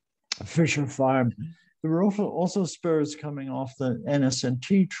Fisher farm. There were also spurs coming off the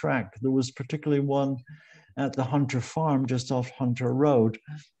NS&T track. There was particularly one at the Hunter farm just off Hunter Road.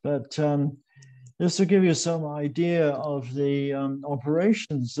 But this will give you some idea of the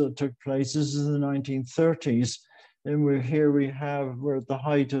operations that took place. This is the 1930s. And we're at the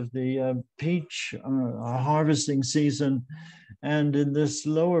height of the peach harvesting season. And in this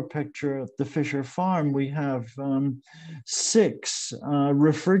lower picture at the Fisher farm, we have 6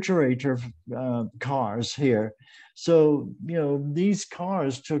 refrigerator cars here. So, you know, these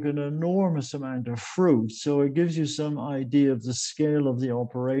cars took an enormous amount of fruit. So it gives you some idea of the scale of the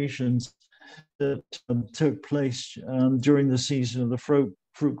operations that took place during the season of the fruit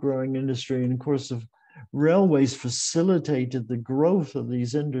growing industry. And of course, the railways facilitated the growth of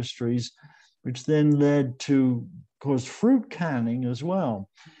these industries, which then led to, of course, fruit canning as well.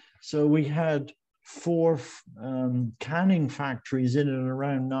 So we had 4 canning factories in and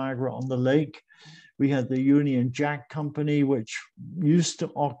around Niagara-on-the-Lake. We had the Union Jack Company, which used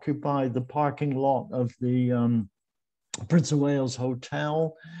to occupy the parking lot of the Prince of Wales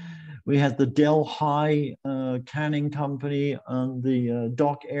Hotel. We had the Delhi Canning Company on the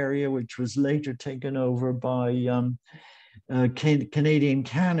dock area, which was later taken over by Canadian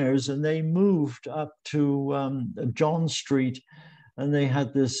Canners, and they moved up to John Street, and they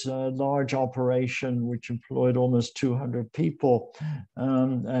had this large operation which employed almost 200 people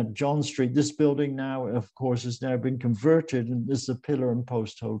at John Street. This building now, of course, has now been converted, and this is a Pillar and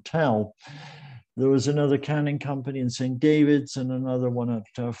Post Hotel. There was another canning company in St. David's and another one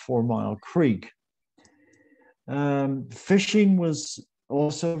at 4 Mile Creek. Fishing was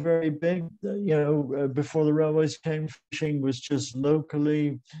also very big. You know, before the railways came, fishing was just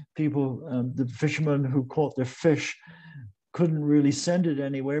locally. People, the fishermen who caught their fish couldn't really send it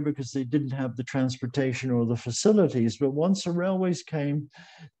anywhere because they didn't have the transportation or the facilities. But once the railways came,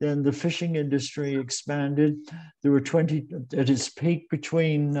 then the fishing industry expanded. There were 20, at its peak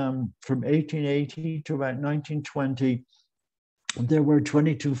between from 1880 to about 1920, there were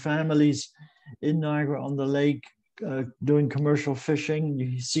 22 families in Niagara-on-the-Lake doing commercial fishing.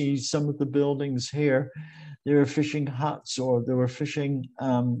 You see some of the buildings here. There were fishing huts, or there were fishing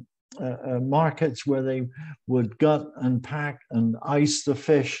markets where they would gut and pack and ice the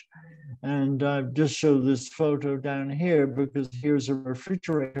fish. And I've just showed this photo down here because here's a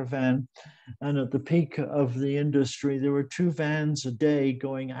refrigerator van. And at the peak of the industry, there were 2 vans a day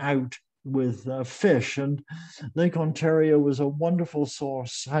going out with fish. And Lake Ontario was a wonderful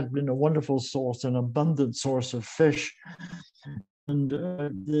source, had been a wonderful source, an abundant source of fish. And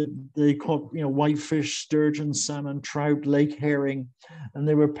they caught, you know, whitefish, sturgeon, salmon, trout, lake herring, and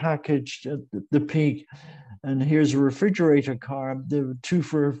they were packaged at the peak. And here's a refrigerator car. There were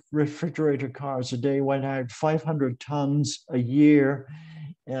 2 refrigerator cars a day, went out 500 tons a year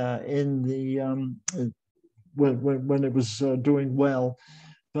in the when it was doing well.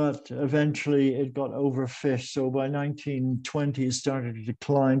 But eventually it got overfished. So by 1920, it started to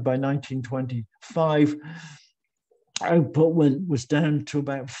decline. By 1925, output was down to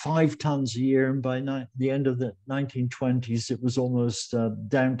about 5 tons a year, and by the end of the 1920s, it was almost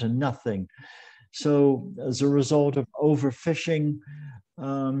down to nothing. So as a result of overfishing,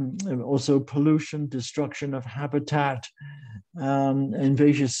 and also pollution, destruction of habitat,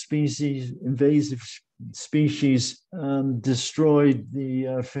 invasive species destroyed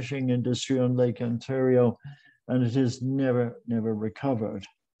the fishing industry on Lake Ontario, and it has never recovered.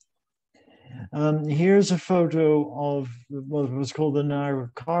 Here's a photo of what was called the Niagara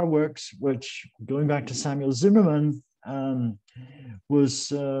Car Works, which, going back to Samuel Zimmerman,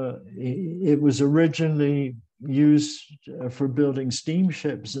 was originally used for building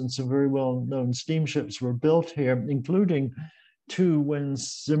steamships, and some very well-known steamships were built here, including 2 when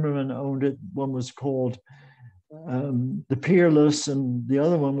Zimmerman owned it. One was called the Peerless, and the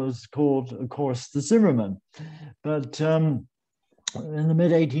other one was called, of course, the Zimmerman. But in the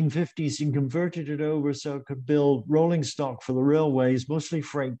mid-1850s, he converted it over so it could build rolling stock for the railways, mostly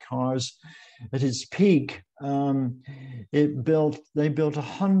freight cars. at its peak, they built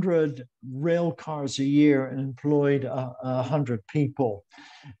 100 rail cars a year and employed 100 people.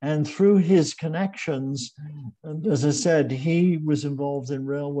 And through his connections, as I said, he was involved in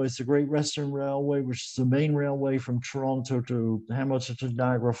railways, the Great Western Railway, which is the main railway from Toronto to Hamilton to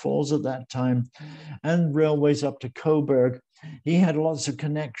Niagara Falls at that time, and railways up to Coburg. He had lots of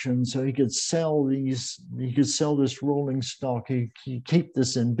connections, so he could sell this rolling stock, he keep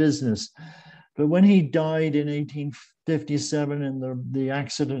this in business. But when he died in 1857 in the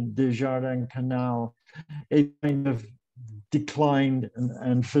accident, the Jardin Canal, it kind of declined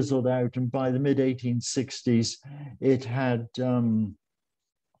and fizzled out. And by the mid-1860s, it had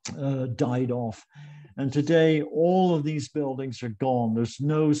died off. And today, all of these buildings are gone. There's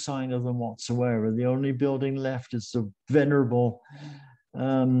no sign of them whatsoever. The only building left is the venerable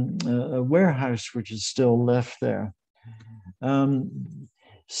warehouse, which is still left there.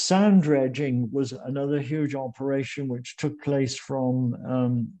 Sand dredging was another huge operation which took place from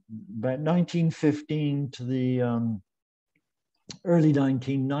about 1915 to the early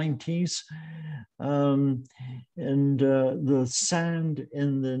 1990s. The sand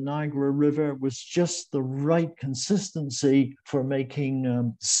in the Niagara River was just the right consistency for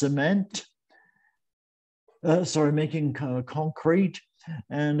making making concrete.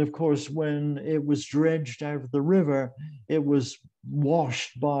 And of course, when it was dredged out of the river, it was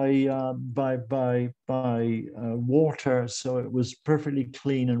washed by water, so it was perfectly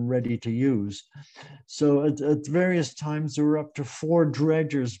clean and ready to use. So at various times, there were up to 4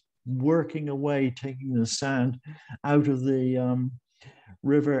 dredgers working away, taking the sand out of the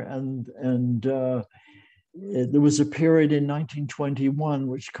river, and there was a period in 1921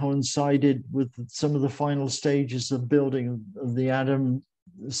 which coincided with some of the final stages of building of the Adam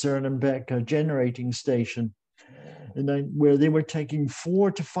Cernenbeck generating station, where they were taking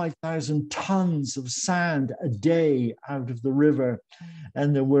 4,000 to 5,000 tons of sand a day out of the river,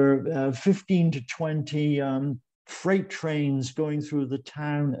 and there were 15 to 20 freight trains going through the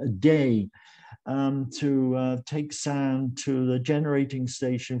town a day to take sand to the generating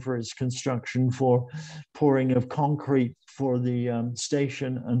station for its construction, for pouring of concrete for the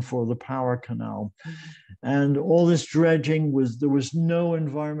station and for the power canal. And all this dredging there was no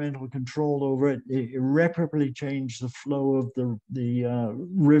environmental control over it. It irreparably changed the flow of the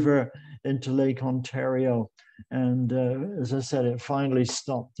river into Lake Ontario. And as I said, it finally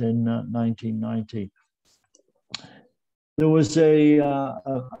stopped in 1990. There was a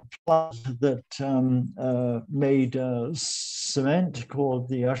plant that made cement called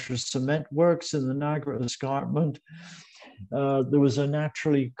the Usher Cement Works in the Niagara Escarpment. There was a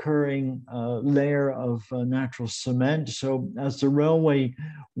naturally occurring layer of natural cement. So as the railway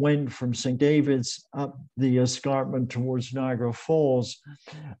went from St. David's up the escarpment towards Niagara Falls,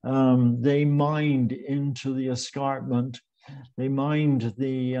 they mined into the escarpment. They mined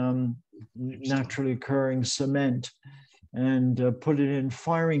the naturally occurring cement and put it in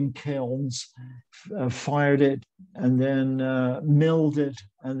firing kilns, fired it, and then milled it,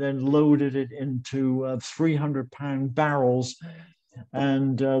 and then loaded it into 300-pound barrels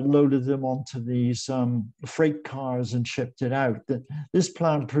and loaded them onto these freight cars and shipped it out. This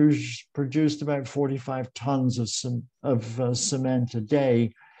plant produced about 45 tons of cement a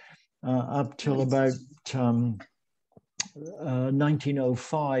day up till about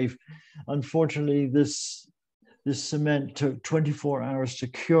 1905. Unfortunately, this cement took 24 hours to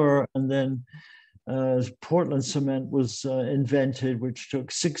cure, and then Portland cement was invented, which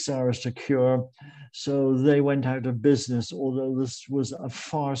took 6 hours to cure. So they went out of business, although this was a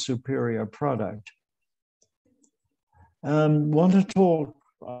far superior product. Want to talk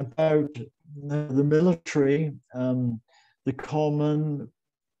about the military. The common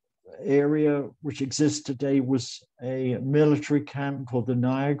area which exists today was a military camp called the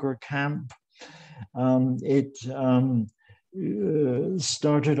Niagara Camp. It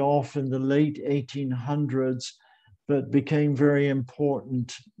started off in the late 1800s, but became very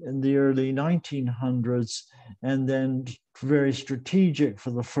important in the early 1900s, and then very strategic for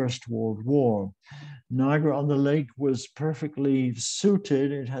the First World War. Niagara-on-the-Lake was perfectly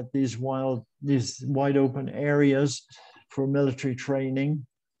suited. It had these wide open areas for military training.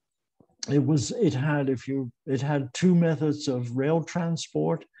 It had 2 methods of rail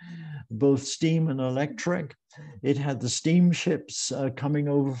transport, both steam and electric. It had the steamships coming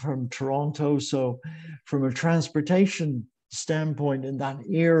over from Toronto. So from a transportation standpoint in that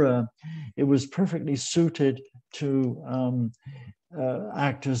era, it was perfectly suited to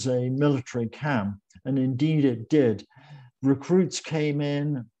act as a military camp. And indeed it did. Recruits came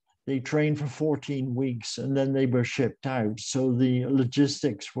in, they trained for 14 weeks, and then they were shipped out. So the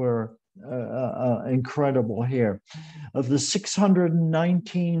logistics were incredible here. Of the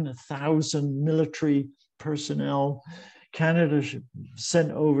 619,000 military personnel Canada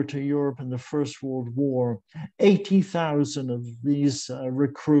sent over to Europe in the First World War, 80,000 of these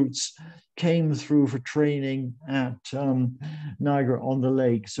recruits came through for training at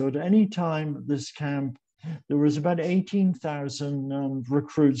Niagara-on-the-Lake. So at any time at this camp, there was about 18,000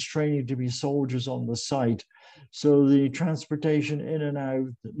 recruits training to be soldiers on the site. So the transportation in and out,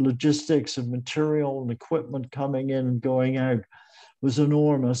 logistics of material and equipment coming in and going out was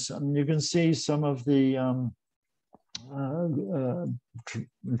enormous. And you can see some of the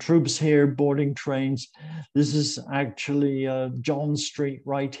troops here boarding trains. This is actually John Street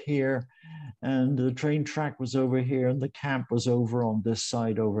right here, and the train track was over here and the camp was over on this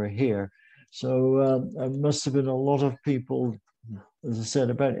side over here. So it must have been a lot of people. As I said,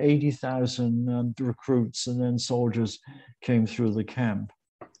 about 80,000 recruits and then soldiers came through the camp.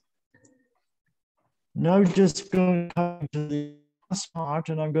 Now just going to come to the last part,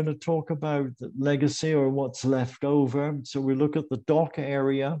 and I'm going to talk about the legacy or what's left over. So we look at the dock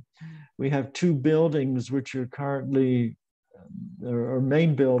area. We have two buildings which are currently, or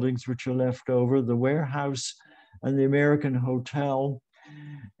main buildings which are left over, the warehouse and the American Hotel.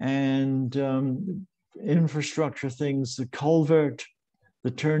 And infrastructure things, the culvert,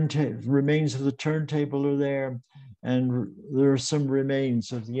 the remains of the turntable are there, and there are some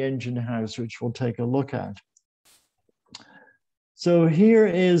remains of the engine house, which we'll take a look at. So here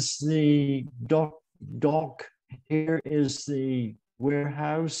is the dock. Here is the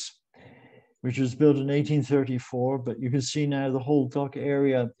warehouse, which was built in 1834, but you can see now the whole dock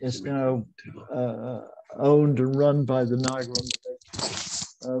area is now owned and run by the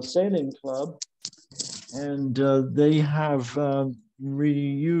Niagara-On-the-Lake Sailing Club. And they have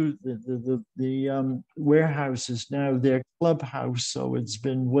reused the warehouse is now their clubhouse, so it's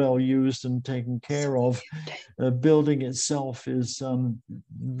been well used and taken care of. The building itself is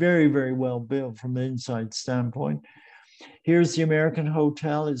very, very well built from an inside standpoint. Here's the American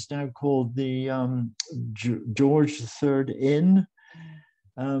Hotel. It's now called the George III Inn.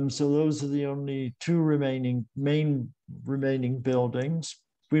 So those are the only two main remaining buildings.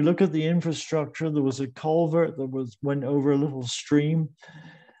 We look at the infrastructure. There was a culvert that went over a little stream.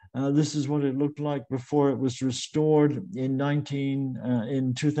 This is what it looked like before it was restored in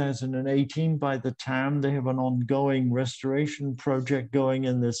 2018 by the TAM. They have an ongoing restoration project going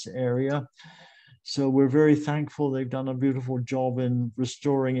in this area. So we're very thankful. They've done a beautiful job in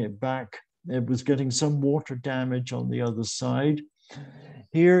restoring it back. It was getting some water damage on the other side.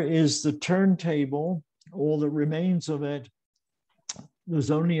 Here is the turntable, all that remains of it.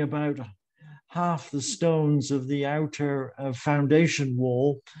 There's only about half the stones of the outer foundation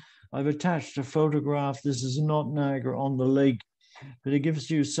wall. I've attached a photograph. This is not Niagara-on-the-Lake, but it gives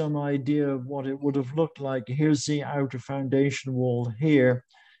you some idea of what it would have looked like. Here's the outer foundation wall here.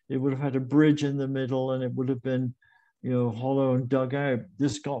 It would have had a bridge in the middle, and it would have been, hollow and dug out.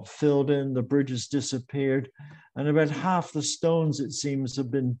 This got filled in, the bridge has disappeared, and about half the stones, it seems,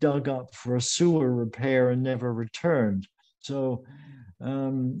 have been dug up for a sewer repair and never returned. So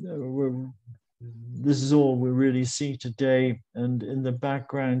this is all we really see today. And in the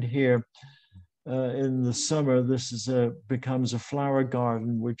background here, in the summer, this is becomes a flower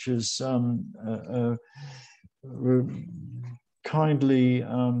garden, which is kindly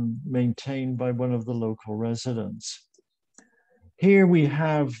maintained by one of the local residents. Here we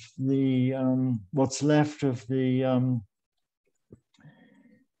have the what's left of the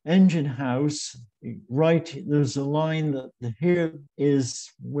engine house. Right, there's a line that here is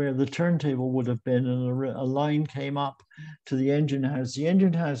where the turntable would have been, and a line came up to the engine house. The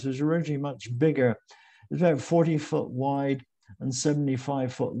engine house was originally much bigger. It's about 40 foot wide and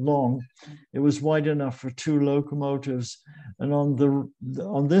 75 foot long. It was wide enough for two locomotives. And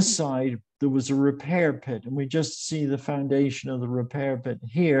on this side, there was a repair pit, and we just see the foundation of the repair pit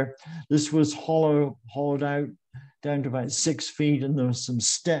here. This was hollowed out down to about 6 feet, and there were some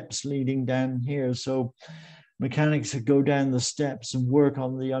steps leading down here. So mechanics could go down the steps and work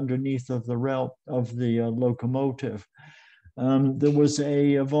on the underneath of the rail of the locomotive. There was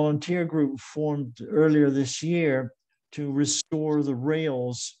a volunteer group formed earlier this year to restore the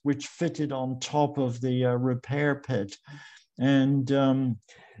rails which fitted on top of the repair pit. And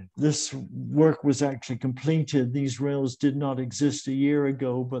this work was actually completed. These rails did not exist a year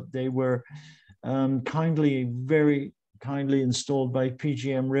ago, but they were very kindly installed by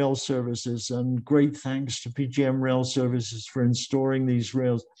PGM Rail Services, and great thanks to PGM Rail Services for installing these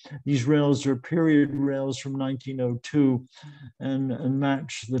rails. These rails are period rails from 1902 and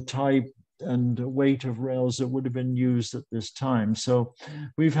match the type and weight of rails that would have been used at this time. So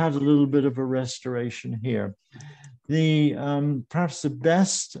we've had a little bit of a restoration here. The perhaps the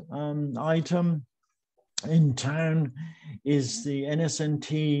best item in town is the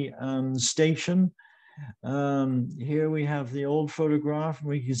NS&T station. Here we have the old photograph.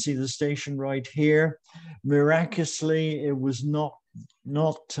 We can see the station right here. Miraculously, it was not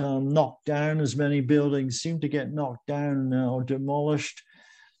knocked down. As many buildings seem to get knocked down or demolished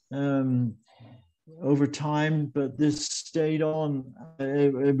over time, but this stayed on.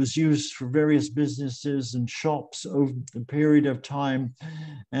 It was used for various businesses and shops over the period of time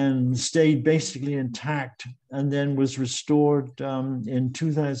and stayed basically intact, and then was restored in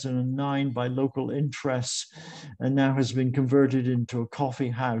 2009 by local interests, and now has been converted into a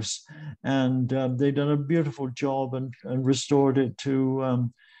coffee house. And they've done a beautiful job and restored it to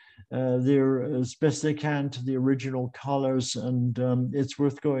as best they can to the original colors, and it's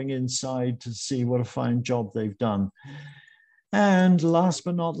worth going inside to see what a fine job they've done. And last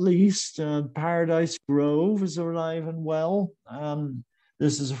but not least, Paradise Grove is alive and well.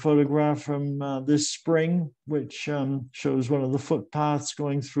 This is a photograph from this spring, which shows one of the footpaths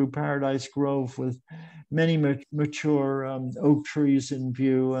going through Paradise Grove with many mature oak trees in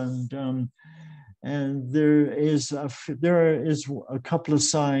view, and there is a couple of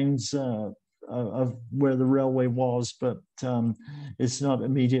signs of where the railway was, but it's not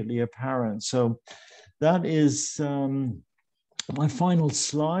immediately apparent. So that is my final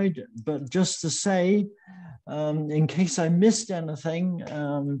slide. But just to say, in case I missed anything,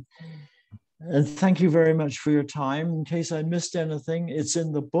 and thank you very much for your time. In case I missed anything, it's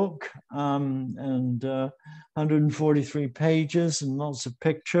in the book, and 143 pages and lots of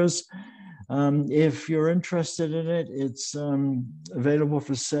pictures. If you're interested in it, it's available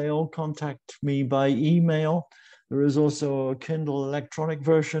for sale. Contact me by email. There is also a Kindle electronic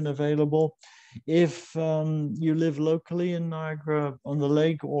version available. If you live locally in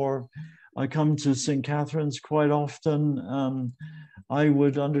Niagara-on-the-Lake, or I come to St. Catharines quite often, I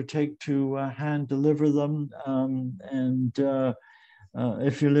would undertake to hand deliver them.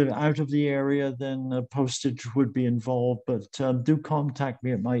 If you live out of the area, then postage would be involved, but do contact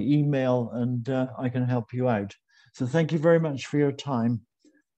me at my email, and I can help you out. So thank you very much for your time.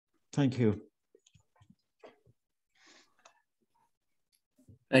 Thank you.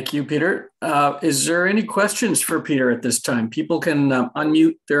 Thank you, Peter. Is there any questions for Peter at this time? People can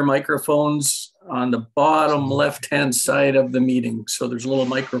unmute their microphones on the bottom left-hand side of the meeting. So there's a little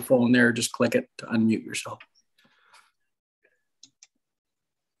microphone there. Just click it to unmute yourself.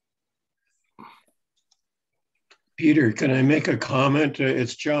 Peter, can I make a comment?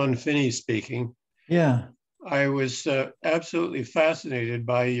 It's John Finney speaking. Yeah. I was absolutely fascinated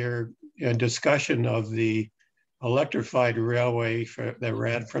by your discussion of the electrified railway that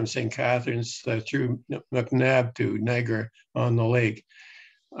ran from St. Catharines through McNabb to Niagara-on-the-Lake.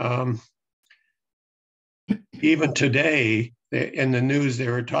 Even today, in the news, they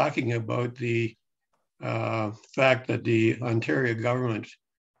were talking about the fact that the Ontario government,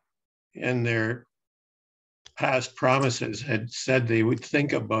 in their past promises, had said they would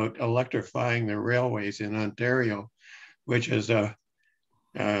think about electrifying the railways in Ontario, which is a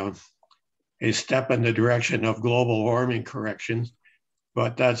step in the direction of global warming corrections.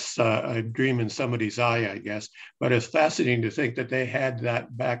 But that's a dream in somebody's eye, I guess. But it's fascinating to think that they had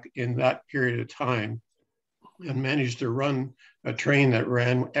that back in that period of time and managed to run a train that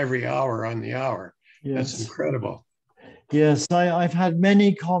ran every hour on the hour. Yes. That's incredible. Yes, I've had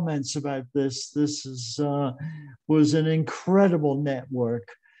many comments about this. This was an incredible network,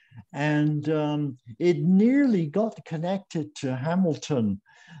 and it nearly got connected to Hamilton.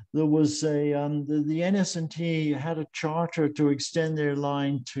 There was the NS&T had a charter to extend their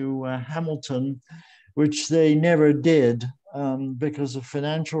line to Hamilton, which they never did because of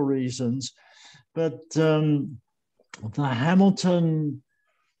financial reasons. But the Hamilton,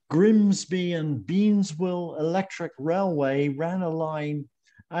 Grimsby and Beamsville Electric Railway ran a line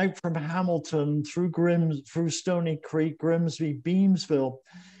out from Hamilton through Stony Creek, Grimsby, Beamsville.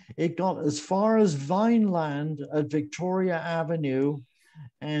 It got as far as Vineland at Victoria Avenue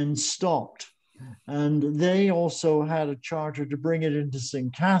and stopped. And they also had a charter to bring it into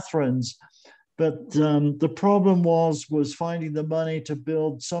St. Catharines. But the problem was finding the money to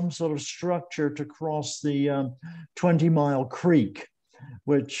build some sort of structure to cross the 20-mile creek,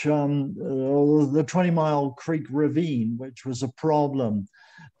 which the 20-mile creek ravine, which was a problem.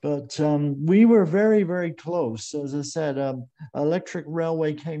 But we were very, very close. As I said, electric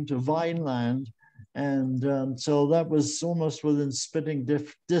railway came to Vineland, and so that was almost within spitting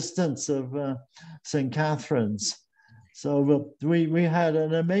distance of St. Catharines. So we had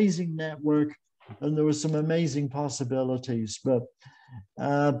an amazing network, and there were some amazing possibilities. But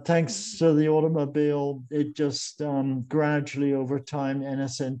thanks to the automobile, it just gradually over time,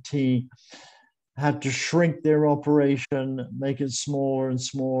 NS&T had to shrink their operation, make it smaller and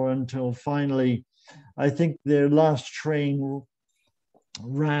smaller until finally, I think their last train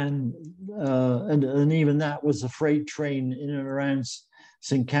ran, and even that was a freight train in and around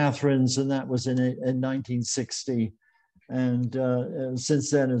St. Catharines, and that was in 1960. And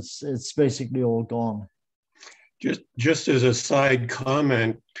since then, it's basically all gone. Just as a side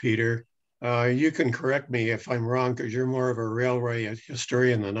comment, Peter, you can correct me if I'm wrong, because you're more of a railway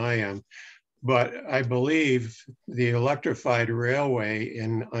historian than I am. But I believe the electrified railway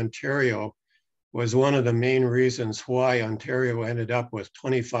in Ontario was one of the main reasons why Ontario ended up with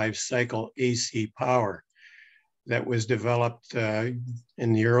 25 cycle AC power that was developed in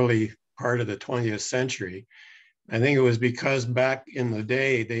the early part of the 20th century. I think it was because back in the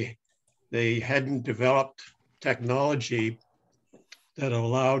day, they hadn't developed technology that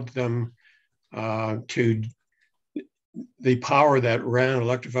allowed them the power that ran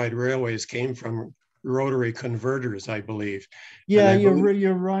electrified railways came from rotary converters, I believe. Yeah,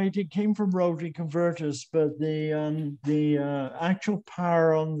 you're right. It came from rotary converters, but the actual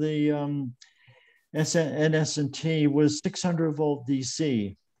power on the NS&T was 600 volt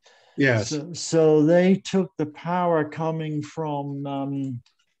DC. Yes. So they took the power coming from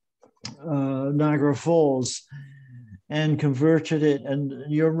Niagara Falls and converted it.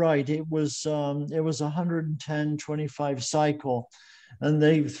 And you're right, it was 110 25 cycle. And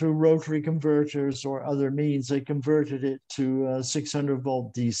they, through rotary converters or other means, they converted it to 600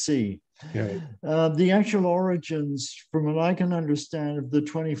 volt DC. Yeah. The actual origins, from what I can understand, of the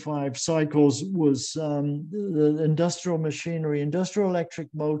 25 cycles was the industrial machinery, industrial electric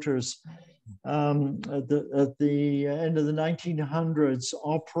motors at the end of the 1900s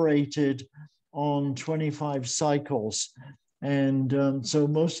operated on 25 cycles. And so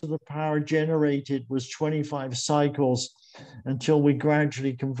most of the power generated was 25 cycles until we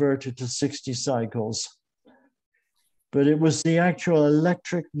gradually converted to 60 cycles. But it was the actual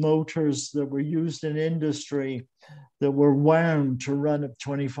electric motors that were used in industry that were wound to run at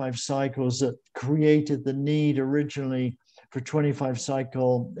 25 cycles that created the need originally for 25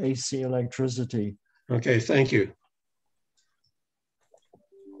 cycle AC electricity. Okay, thank you.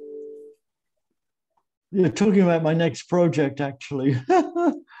 You're talking about my next project, actually.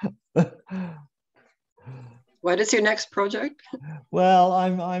 What is your next project? Well,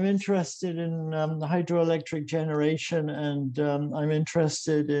 I'm interested in hydroelectric generation, and I'm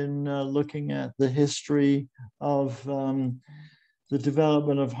interested in looking at the history of the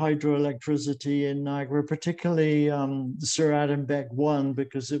development of hydroelectricity in Niagara, particularly Sir Adam Beck 1,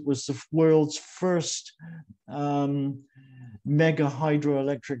 because it was the world's first mega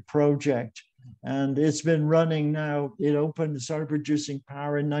hydroelectric project. And it's been running now. It started producing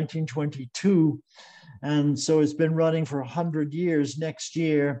power in 1922. And so it's been running for 100 years. Next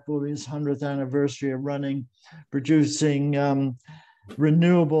year will be its 100th anniversary of running, producing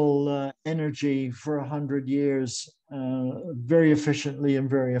renewable energy for 100 years very efficiently and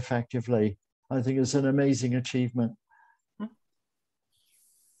very effectively. I think it's an amazing achievement.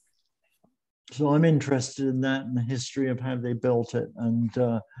 So I'm interested in that and the history of how they built it. And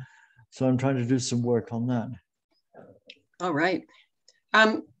so I'm trying to do some work on that. All right.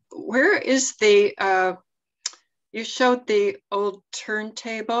 Where is the, you showed the old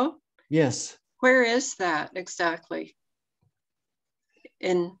turntable? Yes. Where is that exactly?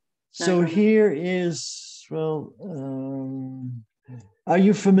 So here is, well, are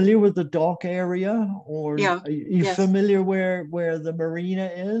you familiar with the dock area, or yeah, are you yes. familiar where the marina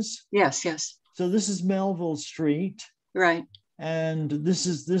is? Yes, yes. So this is Melville Street. Right. And this,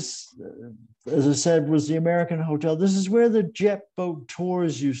 as I said, was the American Hotel. This is where the jet boat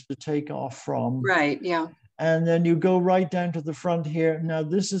tours used to take off from. Right, yeah. And then you go right down to the front here. Now,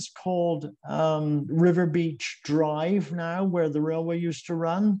 this is called River Beach Drive now, where the railway used to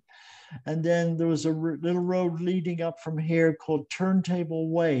run. And then there was a little road leading up from here called Turntable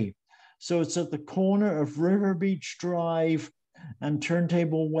Way. So it's at the corner of River Beach Drive and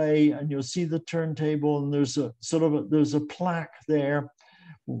Turntable Way, and you'll see the turntable, and there's a plaque there.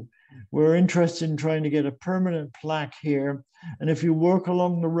 We're interested in trying to get a permanent plaque here. And if you walk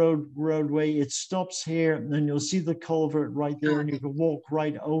along the roadway, it stops here, and then you'll see the culvert right there, and you can walk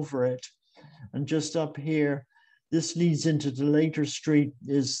right over it. And just up here, this leads into Delater Street,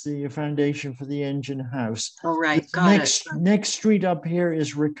 is the foundation for the engine house. Oh, right, Next street up here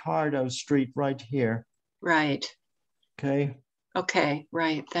is Ricardo Street right here. Right. Okay. Okay,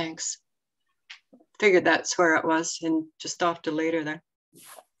 right, thanks. figured that's where it was, and just off to later there.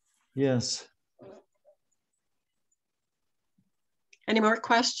 Yes. Any more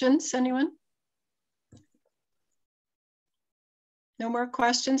questions, anyone? No more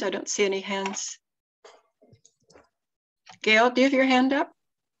questions? I don't see any hands. Gail, do you have your hand up?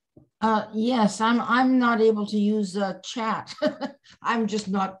 Yes, I'm not able to use chat. I'm just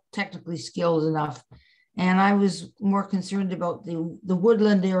not technically skilled enough. And I was more concerned about the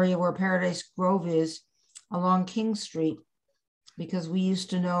woodland area where Paradise Grove is along King Street, because we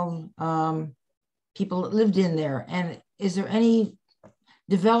used to know people that lived in there. And is there any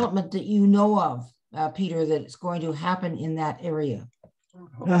development that you know of, Peter, that is going to happen in that area?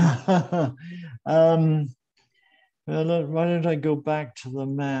 Well, why don't I go back to the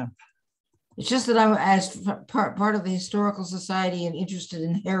map? It's just that I'm, as part of the Historical Society and interested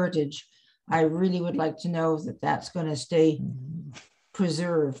in heritage, I really would like to know that that's going to stay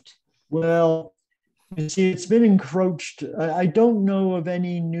preserved. Well, you see, it's been encroached. I don't know of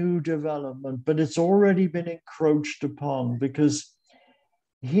any new development, but it's already been encroached upon, because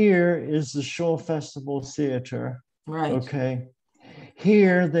here is the Shaw Festival Theatre. Right. Okay.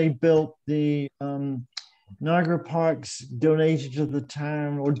 Here they built the Niagara Parks, donated to the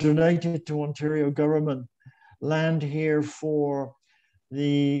town or donated to Ontario government land here for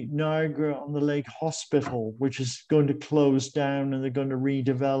the Niagara-On-The-Lake Hospital, which is going to close down and they're going to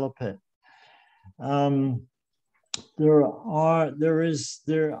redevelop it. There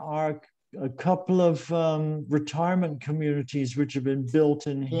are a couple of retirement communities which have been built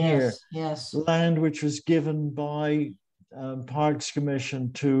in here. Yes. Land which was given by Parks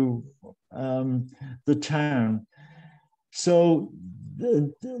Commission to the town. So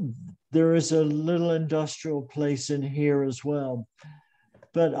there is a little industrial place in here as well.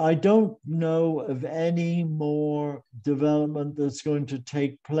 But I don't know of any more development that's going to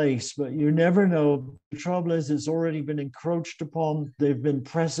take place, but you never know. The trouble is, it's already been encroached upon. There've been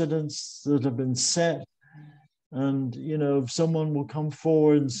precedents that have been set. And, you know, if someone will come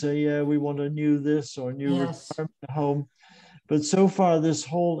forward and say, yeah, we want a new this or a new retirement home. But so far, this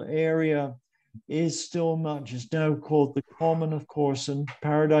whole area is still much. It's now called the Common, of course, and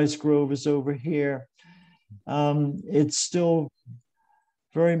Paradise Grove is over here. It's still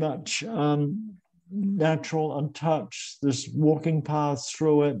very much natural, untouched. There's walking paths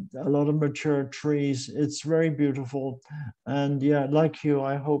through it, a lot of mature trees. It's very beautiful. And yeah, like you,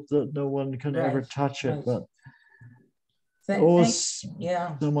 I hope that no one can ever touch it. But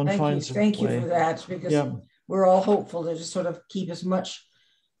someone finds a way. Thank you for that, because we're all hopeful to just sort of keep as much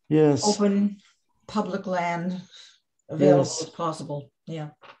open public land available as possible.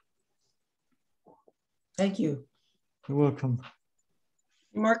 Yeah. Thank you. You're welcome.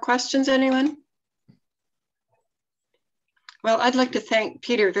 More questions, anyone? Well, I'd like to thank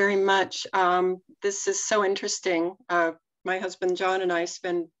Peter very much. This is so interesting. My husband, John, and I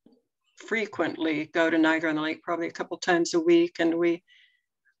frequently go to Niagara-on-the-Lake, probably a couple times a week, and we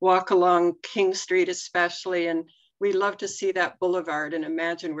walk along King Street especially, and we love to see that boulevard and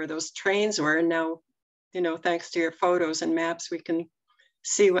imagine where those trains were. And now, you know, thanks to your photos and maps, we can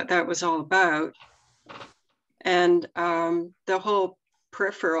see what that was all about. And the whole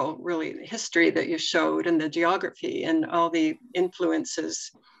peripheral really history that you showed, and the geography and all the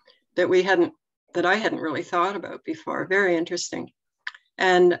influences that I hadn't really thought about before. Very interesting.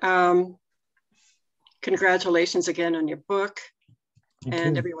 And congratulations again on your book.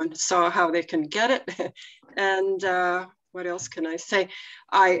 And everyone saw how they can get it. And what else can I say?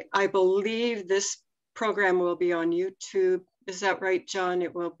 I believe this program will be on YouTube. Is that right, John?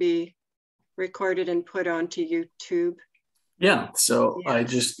 It will be recorded and put onto YouTube. Yeah, so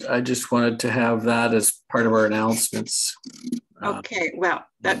yes. I just wanted to have that as part of our announcements. Okay, well,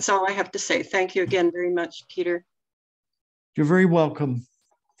 that's all I have to say. Thank you again very much, Peter. You're very welcome.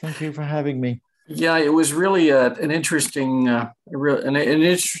 Thank you for having me. Yeah, it was really an interesting, an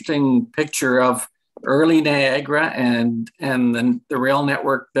interesting picture of early Niagara and then the rail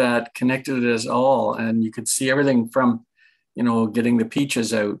network that connected us all, and you could see everything from, you know, getting the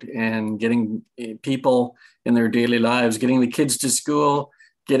peaches out and getting people in their daily lives, getting the kids to school,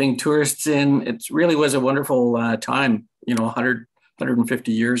 getting tourists in. It really was a wonderful time, you know,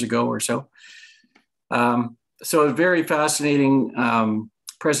 150 years ago or so. So a very fascinating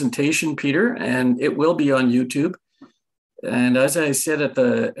presentation, Peter, and it will be on YouTube. And as I said at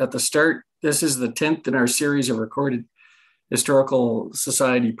the start, this is the 10th in our series of recorded Historical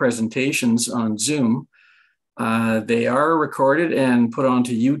Society presentations on Zoom. They are recorded and put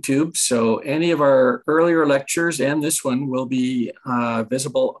onto YouTube. So any of our earlier lectures and this one will be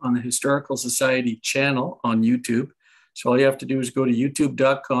visible on the Historical Society channel on YouTube. So all you have to do is go to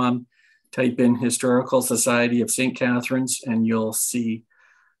youtube.com, type in Historical Society of St. Catharines, and you'll see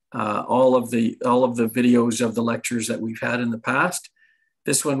all of the videos of the lectures that we've had in the past.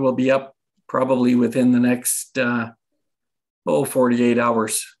 This one will be up probably within the next 48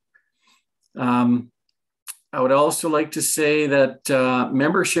 hours. I would also like to say that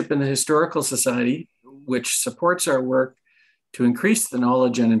membership in the Historical Society, which supports our work to increase the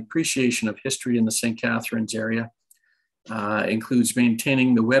knowledge and appreciation of history in the St. Catharines area, includes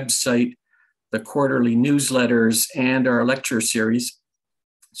maintaining the website, the quarterly newsletters, and our lecture series.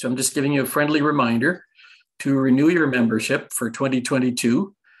 So I'm just giving you a friendly reminder to renew your membership for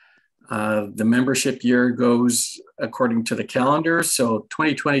 2022. The membership year goes according to the calendar. So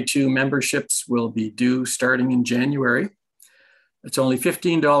 2022 memberships will be due starting in January. It's only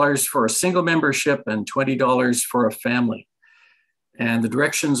 $15 for a single membership and $20 for a family. And the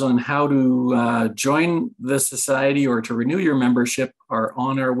directions on how to join the society or to renew your membership are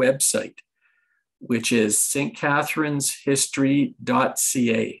on our website, which is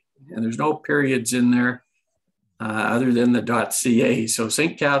stcatharineshistory.ca. And there's no periods in there other than the .ca. So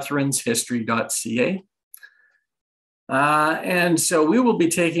stcatharineshistory.ca. And so we will be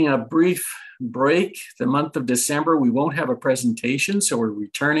taking a brief break the month of December. We won't have a presentation, so we're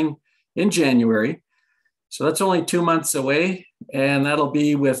returning in January. So that's only 2 months away, and that'll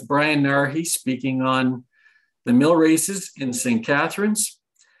be with Brian Narhi speaking on the mill races in St. Catharines.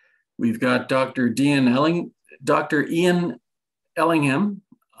 We've got Dr. Ian Ellingham,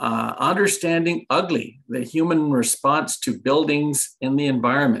 Understanding Ugly, the Human Response to Buildings in the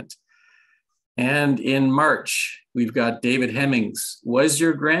Environment. And in March, we've got David Hemmings, Was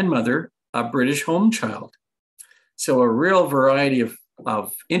Your Grandmother a British Home Child? So a real variety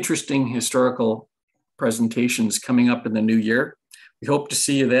of interesting historical presentations coming up in the new year. We hope to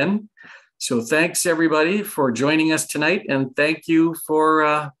see you then. So thanks everybody for joining us tonight, and thank you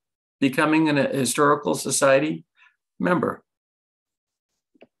for becoming a Historical Society member.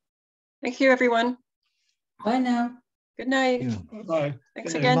 Thank you, everyone. Bye now. Good night. Bye.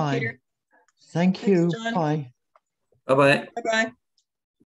 Thanks again, Bye. Peter. Thank you. Thanks, John. Bye. Bye-bye. Bye-bye.